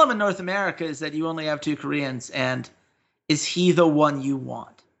 The problem in North America is that you only have 2 Koreans, and is he the one you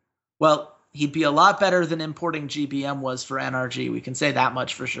want? Well, he'd be a lot better than importing GBM was for NRG. We can say that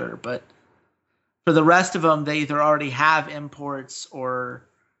much for sure, but for the rest of them, they either already have imports or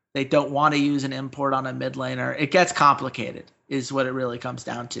they don't want to use an import on a mid laner. It gets complicated, is what it really comes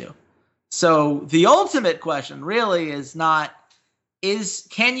down to. So the ultimate question really is not,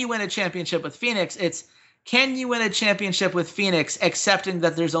 can you win a championship with Phoenix? It's, can you win a championship with Phoenix, accepting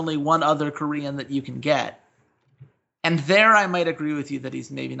that there's only one other Korean that you can get? And there I might agree with you that he's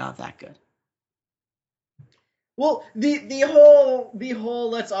maybe not that good. Well, the whole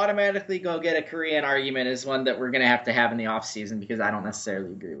let's automatically go get a Korean argument is one that we're going to have in the offseason because I don't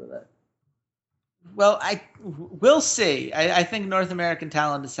necessarily agree with it. Well, we'll see. I think North American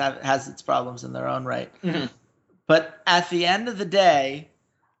talent has its problems in their own right. Mm-hmm. But at the end of the day,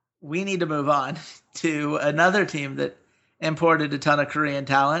 we need to move on to another team that imported a ton of Korean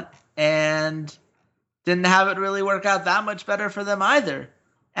talent and didn't have it really work out that much better for them either.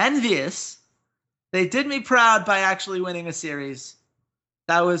 Envious. They did me proud by actually winning a series.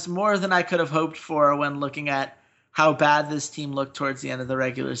 That was more than I could have hoped for when looking at how bad this team looked towards the end of the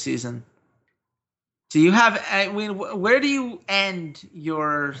regular season. Where do you end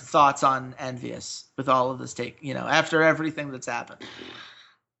your thoughts on Envious with all of this after everything that's happened?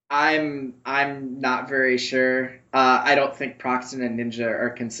 I'm not very sure. I don't think Proxton and Ninja are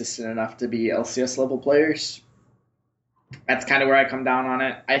consistent enough to be LCS level players. That's kind of where I come down on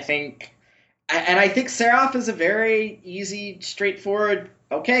it. I think Seraph is a very easy, straightforward,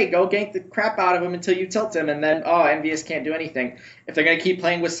 okay, go gank the crap out of him until you tilt him, and then, Envious can't do anything. If they're going to keep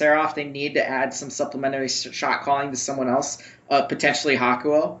playing with Seraph, they need to add some supplementary shot calling to someone else, potentially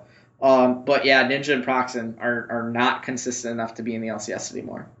Hakuo. But yeah, Ninja and Proxen are not consistent enough to be in the LCS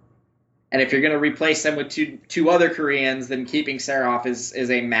anymore. And if you're going to replace them with two other Koreans, then keeping Seraph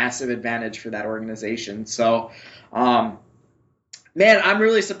is a massive advantage for that organization. So, man, I'm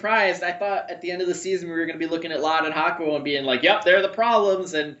really surprised. I thought at the end of the season we were going to be looking at Loud and Hakuo and being like, yep, they're the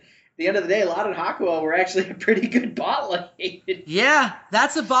problems. And at the end of the day, Loud and Hakuo were actually a pretty good bot lane. Yeah,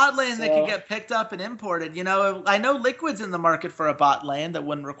 that's a bot lane that could get picked up and imported. You know, I know Liquid's in the market for a bot lane that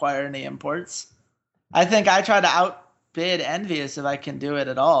wouldn't require any imports. I think I try to outbid Envious if I can do it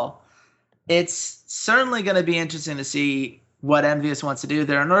at all. It's certainly going to be interesting to see what Envious wants to do.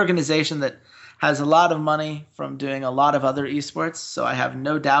 They're an organization that has a lot of money from doing a lot of other esports, so I have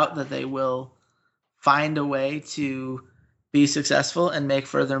no doubt that they will find a way to be successful and make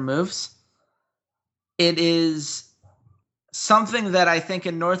further moves. It is something that I think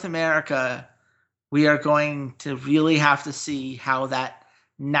in North America, we are going to really have to see how that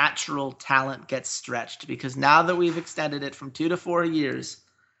natural talent gets stretched, because now that we've extended it from 2 to 4 years,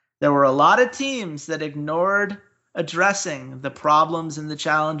 there were a lot of teams that ignored addressing the problems in the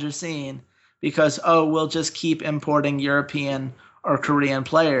challenger scene because, we'll just keep importing European or Korean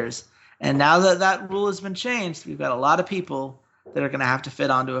players. And now that that rule has been changed, we've got a lot of people that are going to have to fit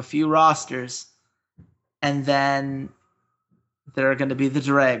onto a few rosters. And then there are going to be the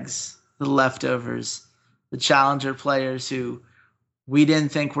dregs, the leftovers, the challenger players who we didn't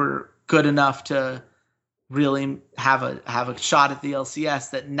think were good enough to really have a shot at the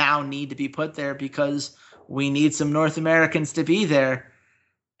LCS that now need to be put there because we need some North Americans to be there.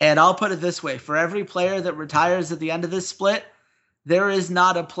 And I'll put it this way, for every player that retires at the end of this split, there is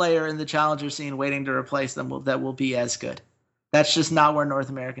not a player in the challenger scene waiting to replace them that will be as good. That's just not where North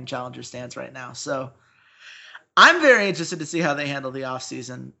American Challenger stands right now. So I'm very interested to see how they handle the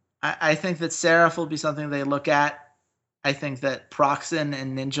offseason. I think that Seraph will be something they look at. I think that Proxen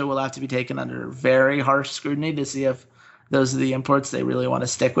and Ninja will have to be taken under very harsh scrutiny to see if those are the imports they really want to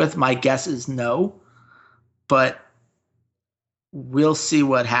stick with. My guess is no, but we'll see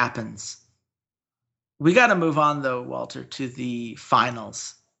what happens. We got to move on, though, Walter, to the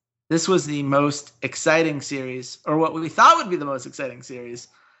finals. This was the most exciting series, or what we thought would be the most exciting series.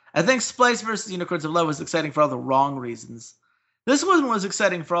 I think Splice versus Unicorns of Love was exciting for all the wrong reasons. This one was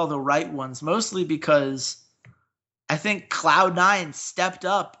exciting for all the right ones, mostly because I think Cloud9 stepped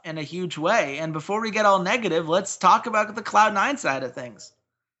up in a huge way. And before we get all negative, let's talk about the Cloud9 side of things.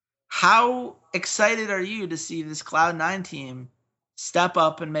 How excited are you to see this Cloud9 team step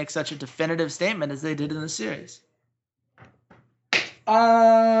up and make such a definitive statement as they did in the series?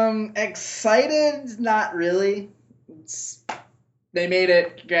 Excited? Not really. They made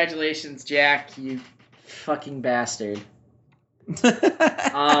it. Congratulations, Jack, you fucking bastard.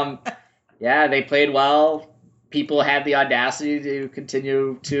 Yeah, they played well. People had the audacity to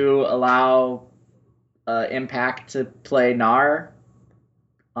continue to allow Impact to play Gnar.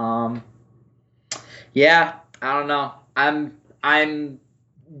 Yeah, I don't know. I'm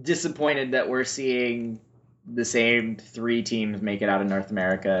disappointed that we're seeing the same 3 teams make it out of North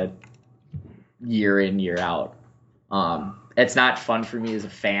America year in, year out. It's not fun for me as a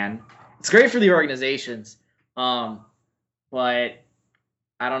fan. It's great for the organizations, but I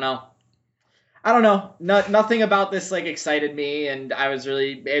don't know. Nothing about this excited me, and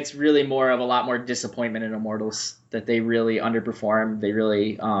it's really more of a lot more disappointment in Immortals that they really underperformed. They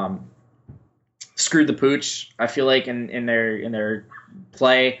really screwed the pooch, I feel like, in their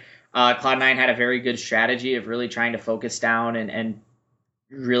play. Cloud9 had a very good strategy of really trying to focus down and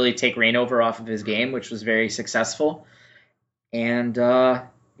really take Reignover off of his game, which was very successful. And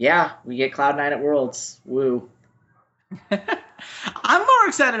yeah, we get Cloud9 at Worlds. Woo. I'm more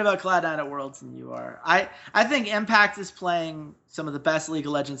excited about Cloud9 at Worlds than you are. I think Impact is playing some of the best League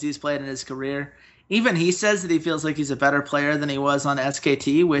of Legends he's played in his career. Even he says that he feels like he's a better player than he was on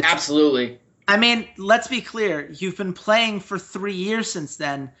SKT, which... Absolutely. I mean, let's be clear. You've been playing for 3 years since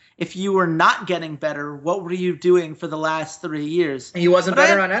then. If you were not getting better, what were you doing for the last 3 years? He wasn't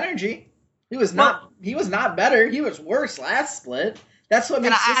better on Energy. He was not better. He was worse last split. That's what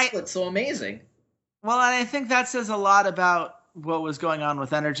makes this split so amazing. Well, and I think that says a lot about what was going on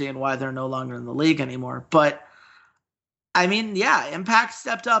with Energy and why they're no longer in the league anymore. But, I mean, yeah, Impact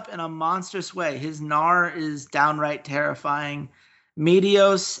stepped up in a monstrous way. His Gnar is downright terrifying.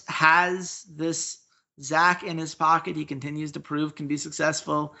 Meteos has this Zac in his pocket. He continues to prove can be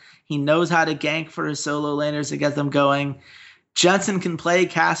successful. He knows how to gank for his solo laners to get them going. Jensen can play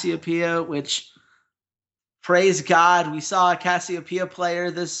Cassiopeia, which, praise God, we saw a Cassiopeia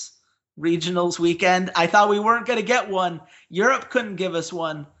player this regionals weekend. I thought we weren't going to get one. Europe couldn't give us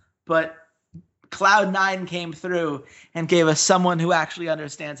one, but Cloud9 came through and gave us someone who actually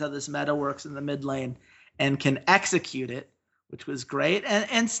understands how this meta works in the mid lane and can execute it, which was great.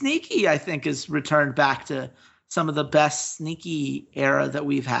 And Sneaky, I think, has returned back to some of the best Sneaky era that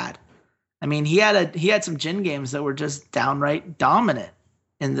we've had. I mean, he had some Jhin games that were just downright dominant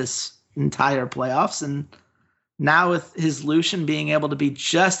in this entire playoffs, and now with his Lucian being able to be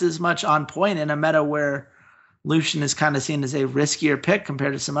just as much on point in a meta where Lucian is kind of seen as a riskier pick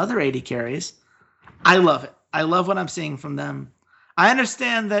compared to some other AD carries, I love it. I love what I'm seeing from them. I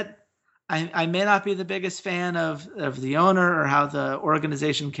understand that I may not be the biggest fan of the owner or how the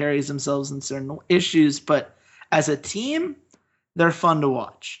organization carries themselves in certain issues, but as a team, they're fun to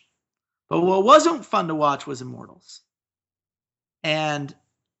watch. But what wasn't fun to watch was Immortals. And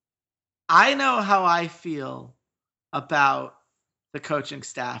I know how I feel about the coaching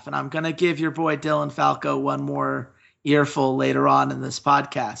staff, and I'm going to give your boy Dylan Falco one more earful later on in this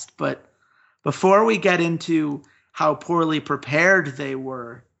podcast. But before we get into how poorly prepared they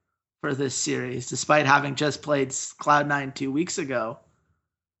were for this series, despite having just played Cloud9 2 weeks ago,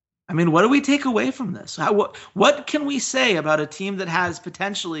 I mean, what do we take away from this? What can we say about a team that has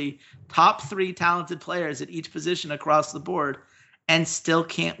potentially top 3 talented players at each position across the board and still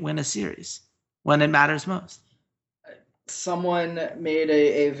can't win a series when it matters most? Someone made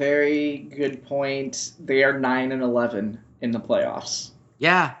a very good point. They are 9-11 in the playoffs.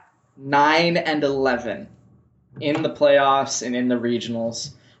 Yeah. 9-11 in the playoffs and in the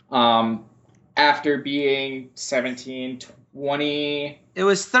regionals. After being 17-20... It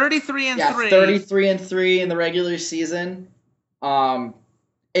was 33-3. Yeah, 33-3 in the regular season.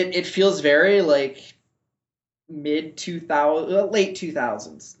 It feels very like late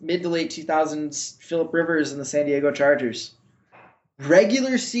 2000s, mid to late 2000s. Phillip Rivers and the San Diego Chargers.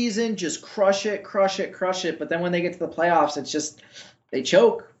 Regular season, just crush it. But then when they get to the playoffs, it's just they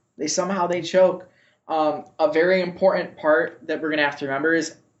choke. They choke. A very important part that we're gonna have to remember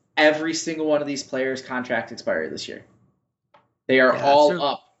is every single one of these players' contract expired this year. They are all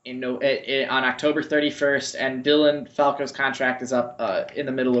up on October 31st, and Dylan Falco's contract is up in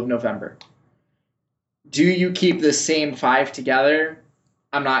the middle of November. Do you keep the same 5 together?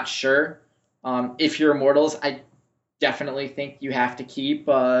 I'm not sure. If you're Immortals, I definitely think you have to keep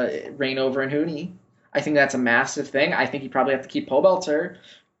Reignover and Huni. I think that's a massive thing. I think you probably have to keep Pobelter.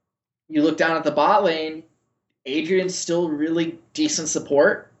 You look down at the bot lane, Adrian's still really decent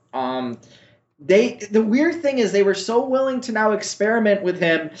support. The weird thing is they were so willing to now experiment with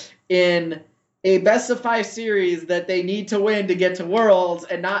him in a best-of-5 series that they need to win to get to Worlds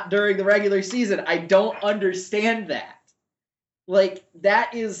and not during the regular season. I don't understand that. Like,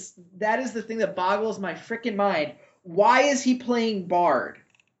 that is the thing that boggles my freaking mind. Why is he playing Bard?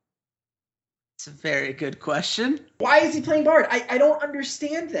 It's a very good question. Why is he playing Bard? I don't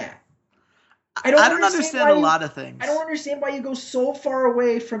understand that. I don't understand a lot of things. I don't understand why you go so far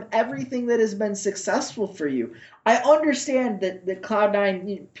away from everything that has been successful for you. I understand that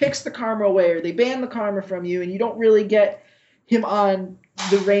Cloud9 picks the Karma away or they ban the Karma from you and you don't really get him on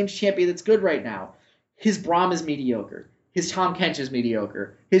the range champion that's good right now. His Braum is mediocre. His Tahm Kench is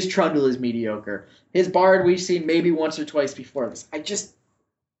mediocre. His Trundle is mediocre. His Bard we've seen maybe once or twice before this.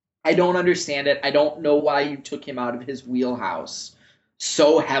 I don't understand it. I don't know why you took him out of his wheelhouse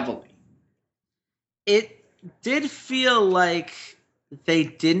so heavily. It did feel like they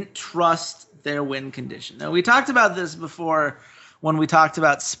didn't trust their win condition. Now, we talked about this before when we talked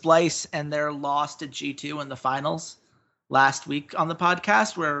about Splice and their loss to G2 in the finals last week on the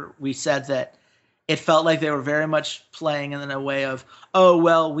podcast, where we said that it felt like they were very much playing in a way of, oh,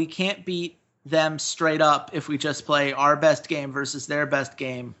 well, we can't beat them straight up if we just play our best game versus their best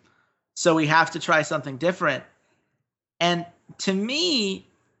game. So we have to try something different. And to me,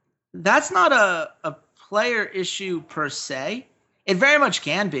 that's not a player issue per se. It very much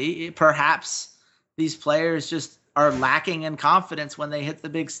can be. Perhaps these players just are lacking in confidence when they hit the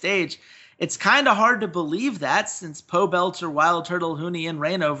big stage. It's kind of hard to believe that since Pobelter, Wild Turtle, Huni, and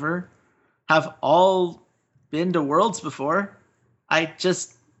Reignover have all been to Worlds before.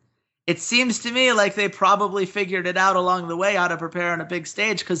 It seems to me like they probably figured it out along the way how to prepare on a big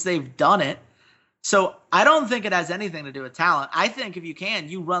stage because they've done it. So I don't think it has anything to do with talent. I think if you can,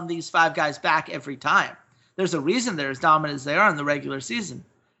 you run these 5 guys back every time. There's a reason they're as dominant as they are in the regular season.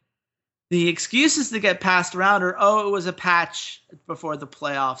 The excuses that get passed around are, oh, it was a patch before the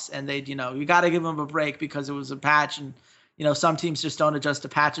playoffs, and you got to give them a break because it was a patch, and some teams just don't adjust to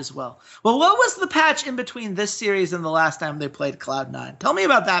patches well. Well, what was the patch in between this series and the last time they played Cloud9? Tell me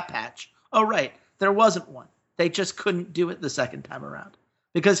about that patch. Oh, right, there wasn't one. They just couldn't do it the second time around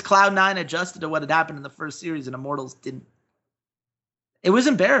because Cloud9 adjusted to what had happened in the first series and Immortals didn't. It was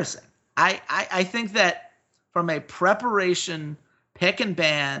embarrassing. I think that from a preparation, pick and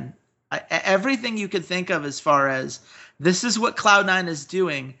ban, everything you could think of as far as this is what Cloud9 is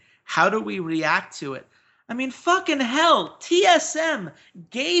doing, how do we react to it? I mean, fucking hell, TSM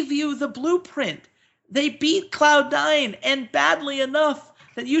gave you the blueprint. They beat Cloud9, and badly enough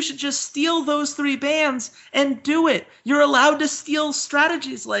that you should just steal those 3 bans and do it. You're allowed to steal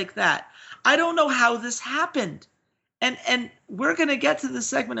strategies like that. I don't know how this happened. And we're going to get to this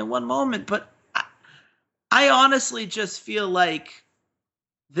segment in one moment, but I honestly just feel like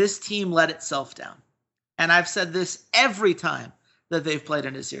this team let itself down. And I've said this every time that they've played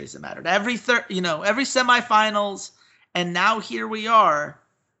in a series that mattered. Every semifinals, and now here we are.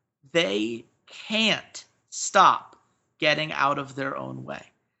 They can't stop getting out of their own way.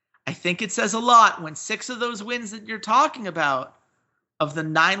 I think it says a lot when 6 of those wins that you're talking about, of the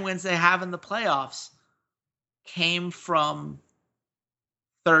 9 wins they have in the playoffs, came from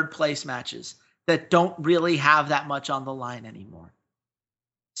third place matches that don't really have that much on the line anymore.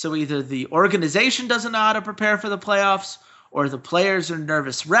 So either the organization doesn't know how to prepare for the playoffs, or the players are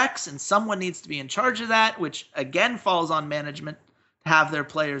nervous wrecks and someone needs to be in charge of that, which again falls on management to have their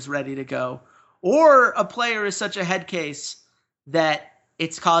players ready to go. Or a player is such a head case that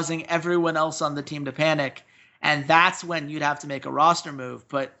it's causing everyone else on the team to panic. And that's when you'd have to make a roster move.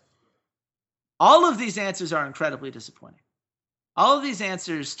 But all of these answers are incredibly disappointing. All of these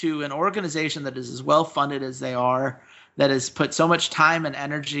answers to an organization that is as well funded as they are, that has put so much time and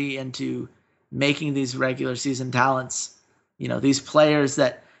energy into making these regular season talents, these players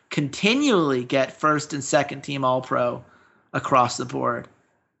that continually get first and second team All-Pro across the board.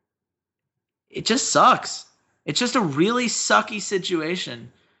 It just sucks. It's just a really sucky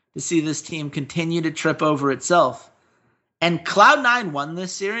situation to see this team continue to trip over itself. And Cloud9 won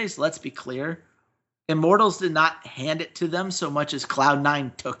this series, let's be clear. Immortals did not hand it to them so much as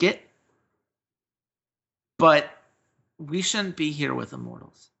Cloud9 took it. But we shouldn't be here with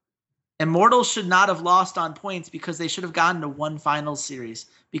Immortals. Immortals should not have lost on points because they should have gotten to one final series.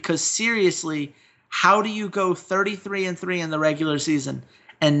 Because seriously, how do you go 33-3 in the regular season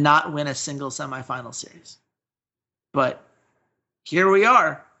and not win a single semifinal series? But here we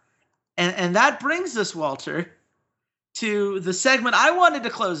are. And that brings us, Walter, to the segment I wanted to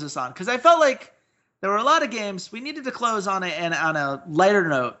close this on, because I felt like there were a lot of games. We needed to close on a lighter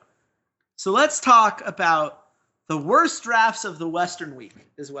note. So let's talk about the worst drafts of the Western week,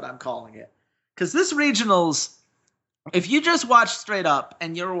 is what I'm calling it. Because this regionals, if you just watched straight up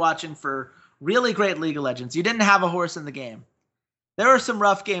and you were watching for really great League of Legends, you didn't have a horse in the game, there are some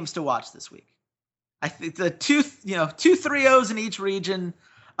rough games to watch this week. I think the two 3-0s in each region,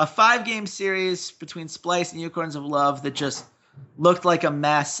 a 5-game series between Splyce and Unicorns of Love that just looked like a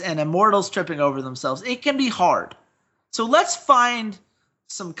mess, and Immortals tripping over themselves. It can be hard. So let's find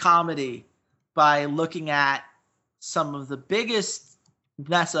some comedy by looking at some of the biggest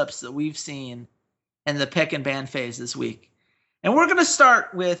mess-ups that we've seen in the pick and ban phase this week. And we're going to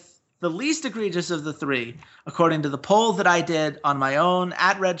start with the least egregious of the 3, according to the poll that I did on my own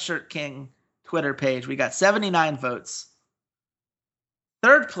 @RedShirtKing Twitter page. We got 79 votes.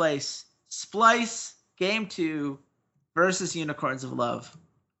 Third place, Splyce, Game 2 versus Unicorns of Love.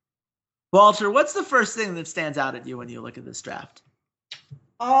 Walter, what's the first thing that stands out at you when you look at this draft?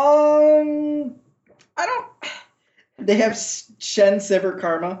 I don't. They have Shen, Sivir,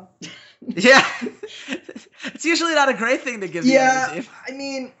 Karma. Yeah, it's usually not a great thing to give. Yeah, I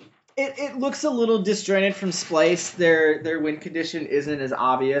mean, it looks a little disjointed from Splyce. Their win condition isn't as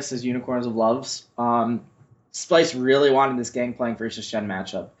obvious as Unicorns of Love's. Splyce really wanted this Gangplank versus Shen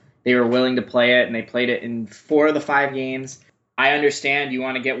matchup. They were willing to play it, and they played it in 4 of the 5 games. I understand you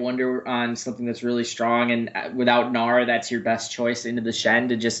want to get Wunder on something that's really strong, and without Gnar, that's your best choice into the Shen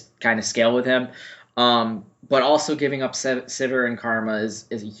to just kind of scale with him. But also giving up Sivir and Karma is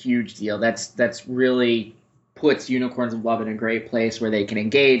a huge deal. That's really puts Unicorns of Love in a great place where they can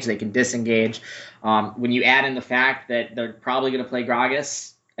engage, they can disengage. When you add in the fact that they're probably going to play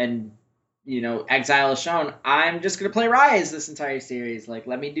Gragas, and Exile has shown, I'm just going to play Ryze this entire series. Like,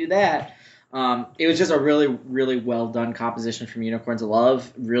 let me do that. It was just a really, really well done composition from Unicorns of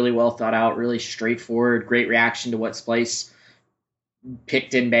Love. Really well thought out, really straightforward, great reaction to what Splyce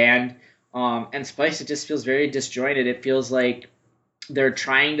picked and banned. And Splyce, it just feels very disjointed. It feels like they're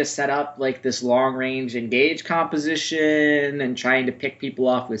trying to set up like this long range engage composition and trying to pick people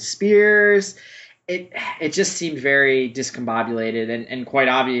off with spears. It just seemed very discombobulated, and quite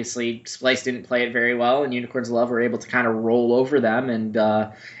obviously Splyce didn't play it very well, and Unicorns of Love were able to kind of roll over them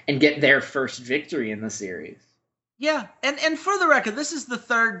and get their first victory in the series. Yeah, and for the record, this is the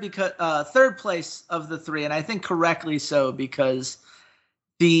third place of the 3, and I think correctly so, because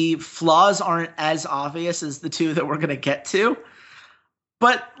the flaws aren't as obvious as the two that we're going to get to.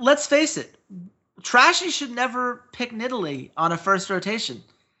 But let's face it, Trashy should never pick Nidalee on a first rotation.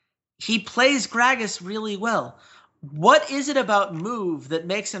 He plays Gragas really well. What is it about Move that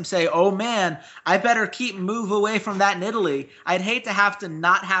makes him say, oh man, I better keep Move away from that Nidalee? I'd hate to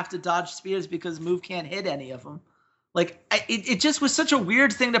not have to dodge spears because Move can't hit any of them. Like, it just was such a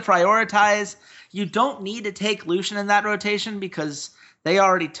weird thing to prioritize. You don't need to take Lucian in that rotation because they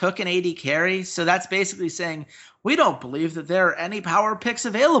already took an AD carry. So that's basically saying, we don't believe that there are any power picks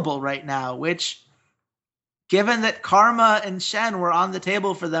available right now, which, given that Karma and Shen were on the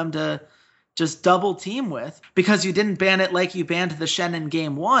table for them to just double team with, because you didn't ban it like you banned the Shen in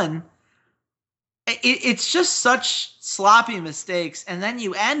game 1, it's just such sloppy mistakes. And then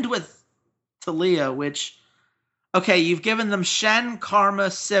you end with Taliyah, which, okay, you've given them Shen, Karma,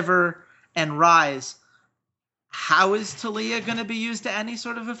 Sivir, and Ryze. How is Taliyah going to be used to any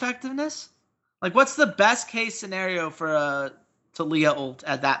sort of effectiveness? Like, what's the best case scenario for a Taliyah ult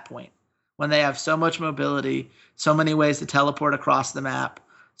at that point? When they have so much mobility, so many ways to teleport across the map,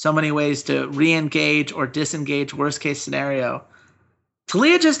 so many ways to re-engage or disengage, worst case scenario.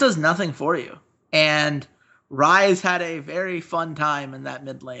 Taliyah just does nothing for you. And Ryze had a very fun time in that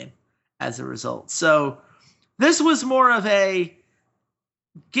mid lane as a result. So this was more of a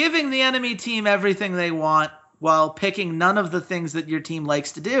giving the enemy team everything they want while picking none of the things that your team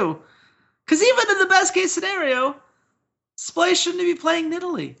likes to do. Because even in the best case scenario, Splay shouldn't be playing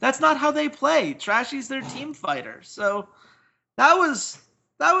Nidalee. That's not how they play. Trashy's their team fighter. So that was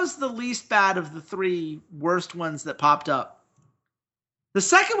the least bad of the three worst ones that popped up. The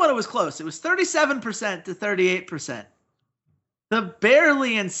second one, it was close. It was 37% to 38%. The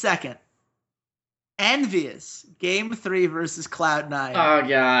barely in second. EnVyUs, Game 3 versus Cloud9. Oh,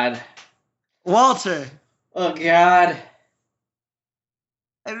 God. Walter. Oh, God.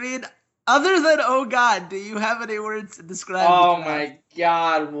 I mean, other than oh God, do you have any words to describe? Oh my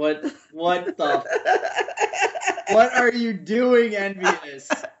God, what the what are you doing,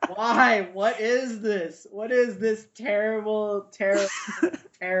 EnVyUs? Why? What is this? What is this terrible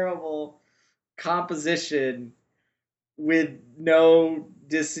composition with no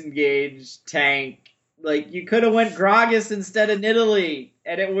disengaged tank? Like, you could have went Gragas instead of Nidalee,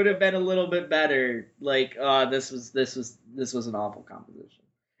 and it would have been a little bit better. Like, this was an awful composition.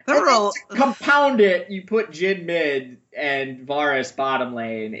 To compound it, you put Jhin mid and Varus bottom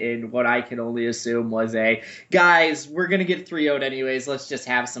lane in what I can only assume was guys, we're gonna get 3-0'd anyways, let's just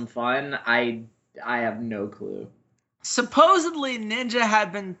have some fun. I have no clue. Supposedly Ninja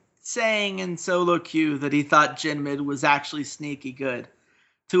had been saying in solo queue that he thought Jhin mid was actually sneaky good.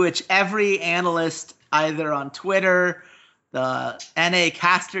 To which every analyst, either on Twitter, the NA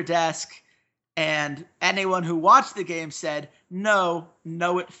caster desk, and anyone who watched the game said, no,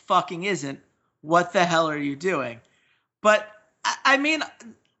 it fucking isn't. What the hell are you doing? But, I mean,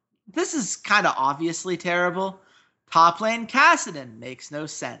 this is kind of obviously terrible. Top lane Kassadin makes no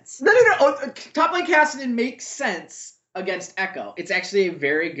sense. No. Top lane Kassadin makes sense against Echo. It's actually a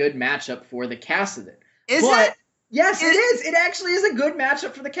very good matchup for the Kassadin. Is it? Yes, it is. It actually is a good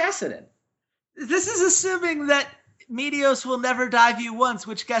matchup for the Kassadin. This is assuming that Meteos will never dive you once,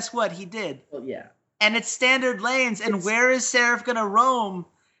 which guess what? He did. Well, yeah. And it's standard lanes, and where is Seraph going to roam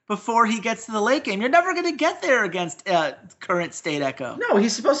before he gets to the late game? You're never going to get there against current state Echo. No,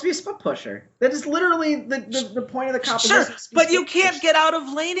 he's supposed to be a split pusher. That is literally the point of the composition. Sure, but you can't get out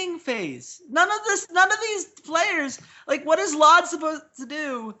of laning phase. None of these players, like, what is Lod supposed to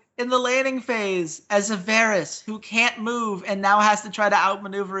do in the laning phase as a Varus who can't move and now has to try to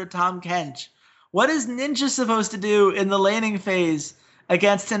outmaneuver a Tahm Kench? What is Ninja supposed to do in the laning phase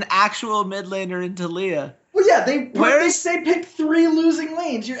against an actual mid laner in Taliyah? Well, yeah, they picked 3 losing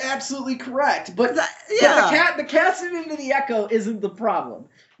lanes. You're absolutely correct. But the Kassadin into the Echo isn't the problem.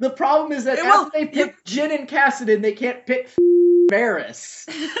 The problem is that after they pick Jhin and Kassadin, they can't pick Varus.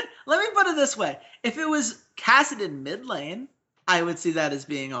 Let me put it this way. If it was Kassadin mid lane, I would see that as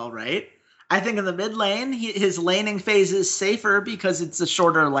being all right. I think in the mid lane, his laning phase is safer because it's a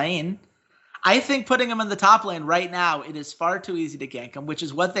shorter lane. I think putting him in the top lane right now, it is far too easy to gank him, which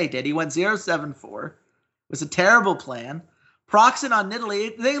is what they did. He went 0-7-4. It was a terrible plan. Proxing on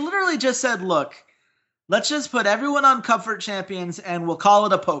Nidalee, they literally just said, look, let's just put everyone on comfort champions and we'll call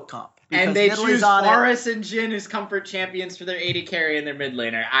it a poke comp. And they choose Varus and Jhin as comfort champions for their AD carry and their mid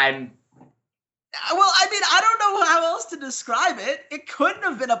laner. Well, I mean, I don't know how else to describe it. It couldn't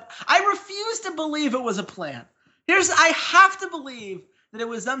have been I refuse to believe it was a plan. I have to believe that it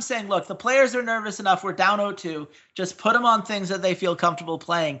was them saying, look, the players are nervous enough. We're down 0-2. Just put them on things that they feel comfortable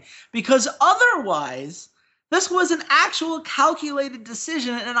playing. Because otherwise, This was an actual calculated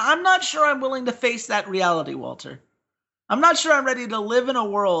decision, and I'm not sure I'm willing to face that reality, Walter. I'm not sure I'm ready to live in a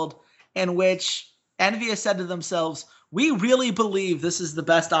world in which Envious said to themselves, we really believe this is the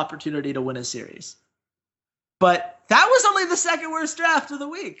best opportunity to win a series. But that was only the second worst draft of the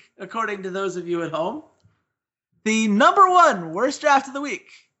week, according to those of you at home. The number one worst draft of the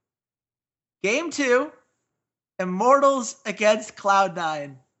week. Game 2, Immortals against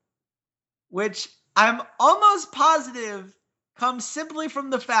Cloud9, which I'm almost positive comes simply from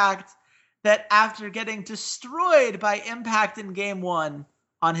the fact that after getting destroyed by Impact in Game 1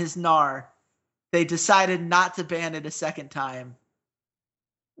 on his Gnar, they decided not to ban it a second time.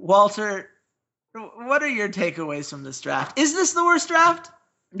 Walter, what are your takeaways from this draft? Is this the worst draft?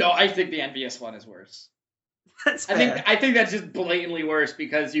 No, I think the Envious one is worse. That's fair. I think that's just blatantly worse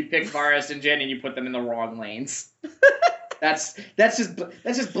because you picked Varus and Jhin and you put them in the wrong lanes. That's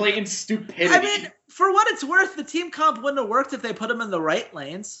just blatant stupidity. I mean, for what it's worth, the team comp wouldn't have worked if they put them in the right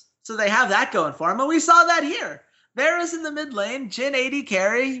lanes. So they have that going for them, and we saw that here. Varus in the mid lane, Jhin AD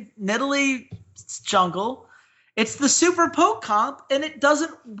carry, Nidalee jungle. It's the super poke comp, and it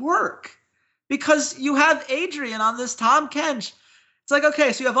doesn't work because you have Adrian on this Tahm Kench. It's like,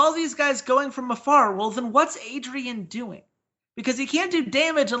 okay, so you have all these guys going from afar. Well, then what's Adrian doing? Because he can't do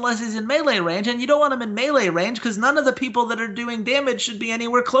damage unless he's in melee range, and you don't want him in melee range because none of the people that are doing damage should be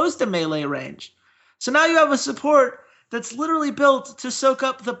anywhere close to melee range. So now you have a support that's literally built to soak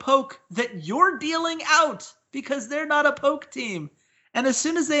up the poke that you're dealing out because they're not a poke team. And as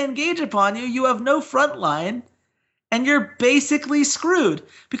soon as they engage upon you, you have no front line, and you're basically screwed.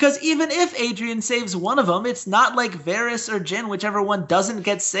 Because even if Adrian saves one of them, it's not like Varus or Jhin, whichever one doesn't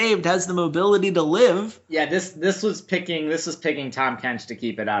get saved, has the mobility to live. Yeah, this was picking Tahm Kench to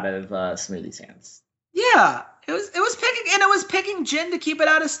keep it out of Smoothie's hands. Yeah, it was picking Jhin to keep it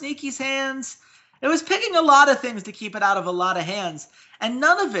out of Sneaky's hands. It was picking a lot of things to keep it out of a lot of hands, and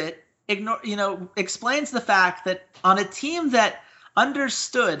none of it explains the fact that on a team that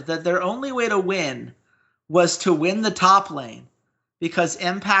understood that their only way to win was to win the top lane because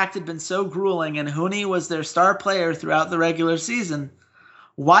Impact had been so grueling and Huni was their star player throughout the regular season.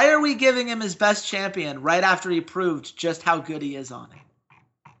 Why are we giving him his best champion right after he proved just how good he is on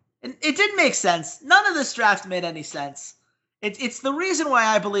it? And it didn't make sense. None of this draft made any sense. It's the reason why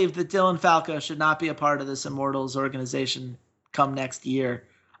I believe that Dylan Falco should not be a part of this Immortals organization come next year.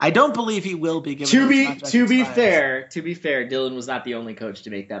 I don't believe he will be. To be fair, Dylan was not the only coach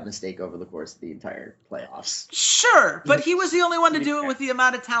to make that mistake over the course of the entire playoffs. Sure, but he was the only one to do it with the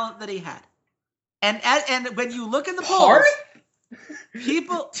amount of talent that he had. And when you look in the polls,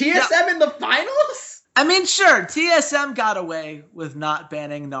 people TSM in the finals. I mean, sure, TSM got away with not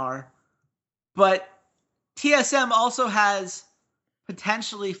banning Gnar, but TSM also has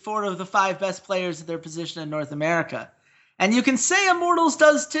potentially 4 of the 5 best players at their position in North America. And you can say Immortals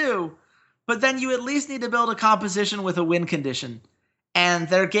does too, but then you at least need to build a composition with a win condition. And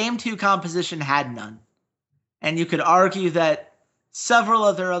their Game 2 composition had none. And you could argue that several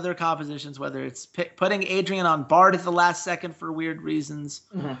of their other compositions, whether it's putting Adrian on Bard at the last second for weird reasons,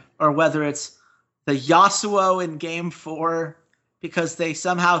 or whether it's the Yasuo in Game 4 because they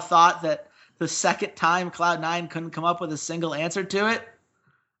somehow thought that the second time Cloud9 couldn't come up with a single answer to it.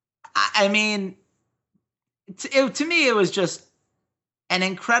 I mean, to me, it was just an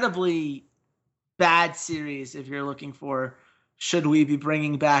incredibly bad series if you're looking for, should we be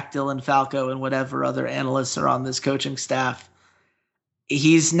bringing back Dylan Falco and whatever other analysts are on this coaching staff.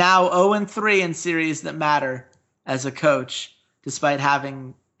 He's now 0-3 in series that matter as a coach, despite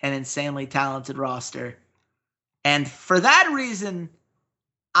having an insanely talented roster. And for that reason,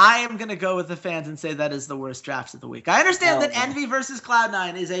 I am going to go with the fans and say that is the worst draft of the week. I understand that Envy versus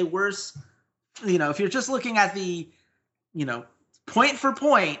Cloud9 is a worse, if you're just looking at the, point for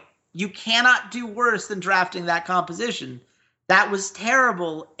point, you cannot do worse than drafting that composition. That was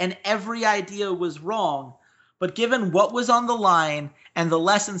terrible, and every idea was wrong. But given what was on the line and the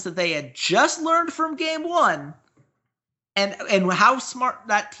lessons that they had just learned from Game 1, and how smart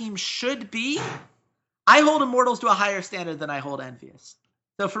that team should be, I hold Immortals to a higher standard than I hold Envious.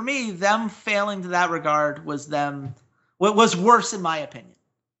 So for me, them failing to that regard was worse in my opinion.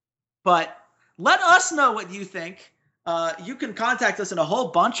 But let us know what you think. You can contact us in a whole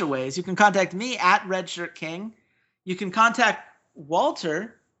bunch of ways. You can contact me at Redshirt King. You can contact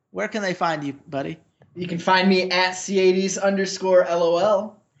Walter. Where can they find you, buddy? You can find me at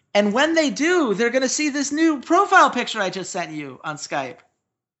C80s_LOL. And when they do, they're going to see this new profile picture I just sent you on Skype.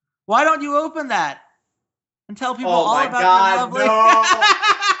 Why don't you open that and tell people all about your lovely...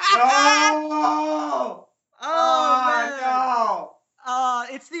 No! Oh, man. No!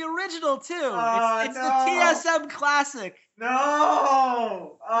 It's the original too. Oh, it's no. the TSM Classic.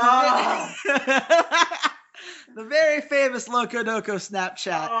 No. The very famous Loco Doco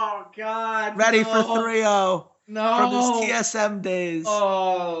Snapchat. Oh God. Ready no. for 3-0 No. from his TSM days.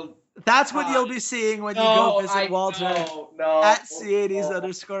 Oh. That's what God. you'll be seeing when you go visit Walter No. at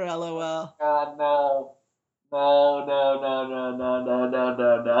C80s_LOL. God, no. No.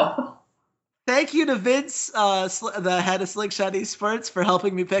 Thank you to Vince, the head of Slingshot Esports, for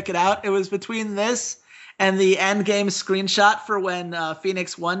helping me pick it out. It was between this and the end game screenshot for when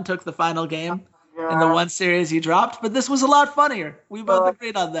Phoenix 1 took the final game in the one series he dropped. But this was a lot funnier. We both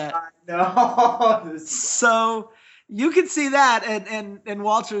agreed on that. No. So you can see that and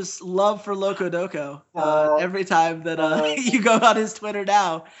Walter's love for Loco Doco every time that you go on his Twitter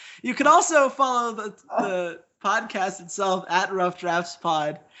now. You can also follow the podcast itself at Rough Drafts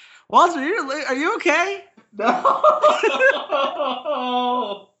Pod. Walter, are you okay? No.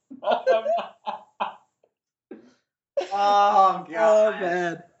 Oh God. Oh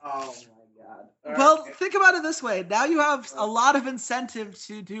man. Oh my God. Well, think about it this way. Now you have a lot of incentive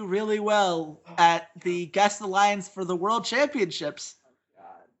to do really well at the Guess the Lines for the World Championships,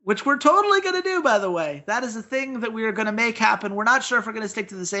 which we're totally going to do, by the way. That is a thing that we are going to make happen. We're not sure if we're going to stick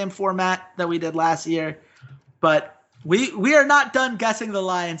to the same format that we did last year, but we are not done guessing the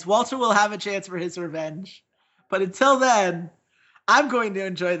lines. Walter will have a chance for his revenge. But until then, I'm going to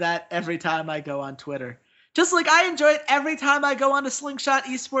enjoy that every time I go on Twitter. Just like I enjoy it every time I go on to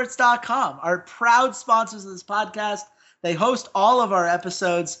SlingshotEsports.com, our proud sponsors of this podcast. They host all of our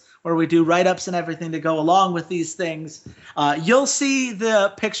episodes where we do write-ups and everything to go along with these things. You'll see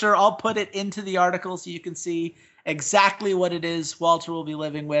the picture. I'll put it into the article so you can see exactly what it is Walter will be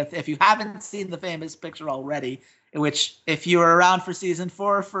living with. If you haven't seen the famous picture already, which if you were around for season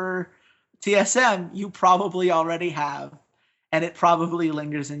 4 for TSM, you probably already have. And it probably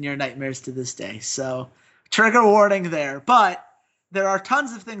lingers in your nightmares to this day. So trigger warning there. But there are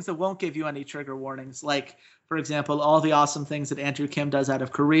tons of things that won't give you any trigger warnings. Like, for example, all the awesome things that Andrew Kim does out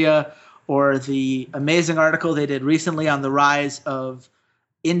of Korea, or the amazing article they did recently on the rise of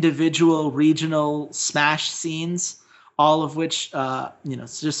individual regional Smash scenes, all of which,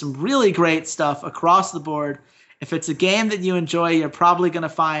 it's just some really great stuff across the board. If it's a game that you enjoy, you're probably going to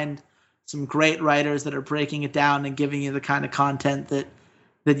find some great writers that are breaking it down and giving you the kind of content that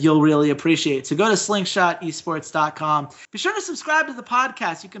you'll really appreciate. So go to SlingshotEsports.com. Be sure to subscribe to the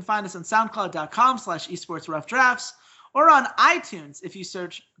podcast. You can find us on SoundCloud.com/esportsroughdrafts or on iTunes if you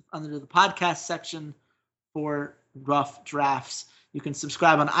search under the podcast section for Rough Drafts. You can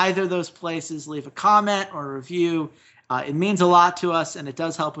subscribe on either of those places, leave a comment or a review. It means a lot to us, and it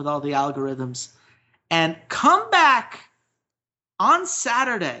does help with all the algorithms. And come back on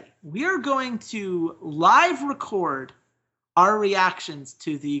Saturday. We are going to live record our reactions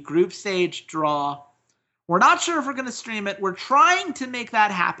to the group stage draw. We're not sure if we're going to stream it. We're trying to make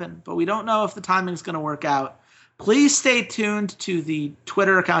that happen, but we don't know if the timing is going to work out. Please stay tuned to the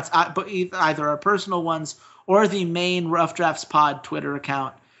Twitter accounts, either our personal ones or the main Rough Drafts Pod Twitter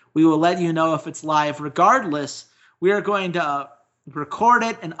account. We will let you know if it's live. Regardless, we are going to record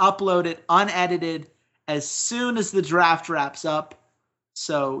it and upload it unedited as soon as the draft wraps up.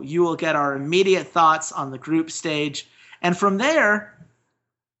 So you will get our immediate thoughts on the group stage. And from there,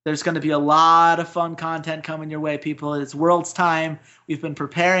 there's going to be a lot of fun content coming your way, people. It's World's time. We've been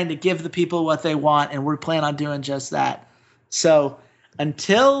preparing to give the people what they want, and we're planning on doing just that. So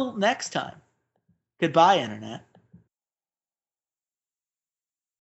until next time, goodbye, Internet.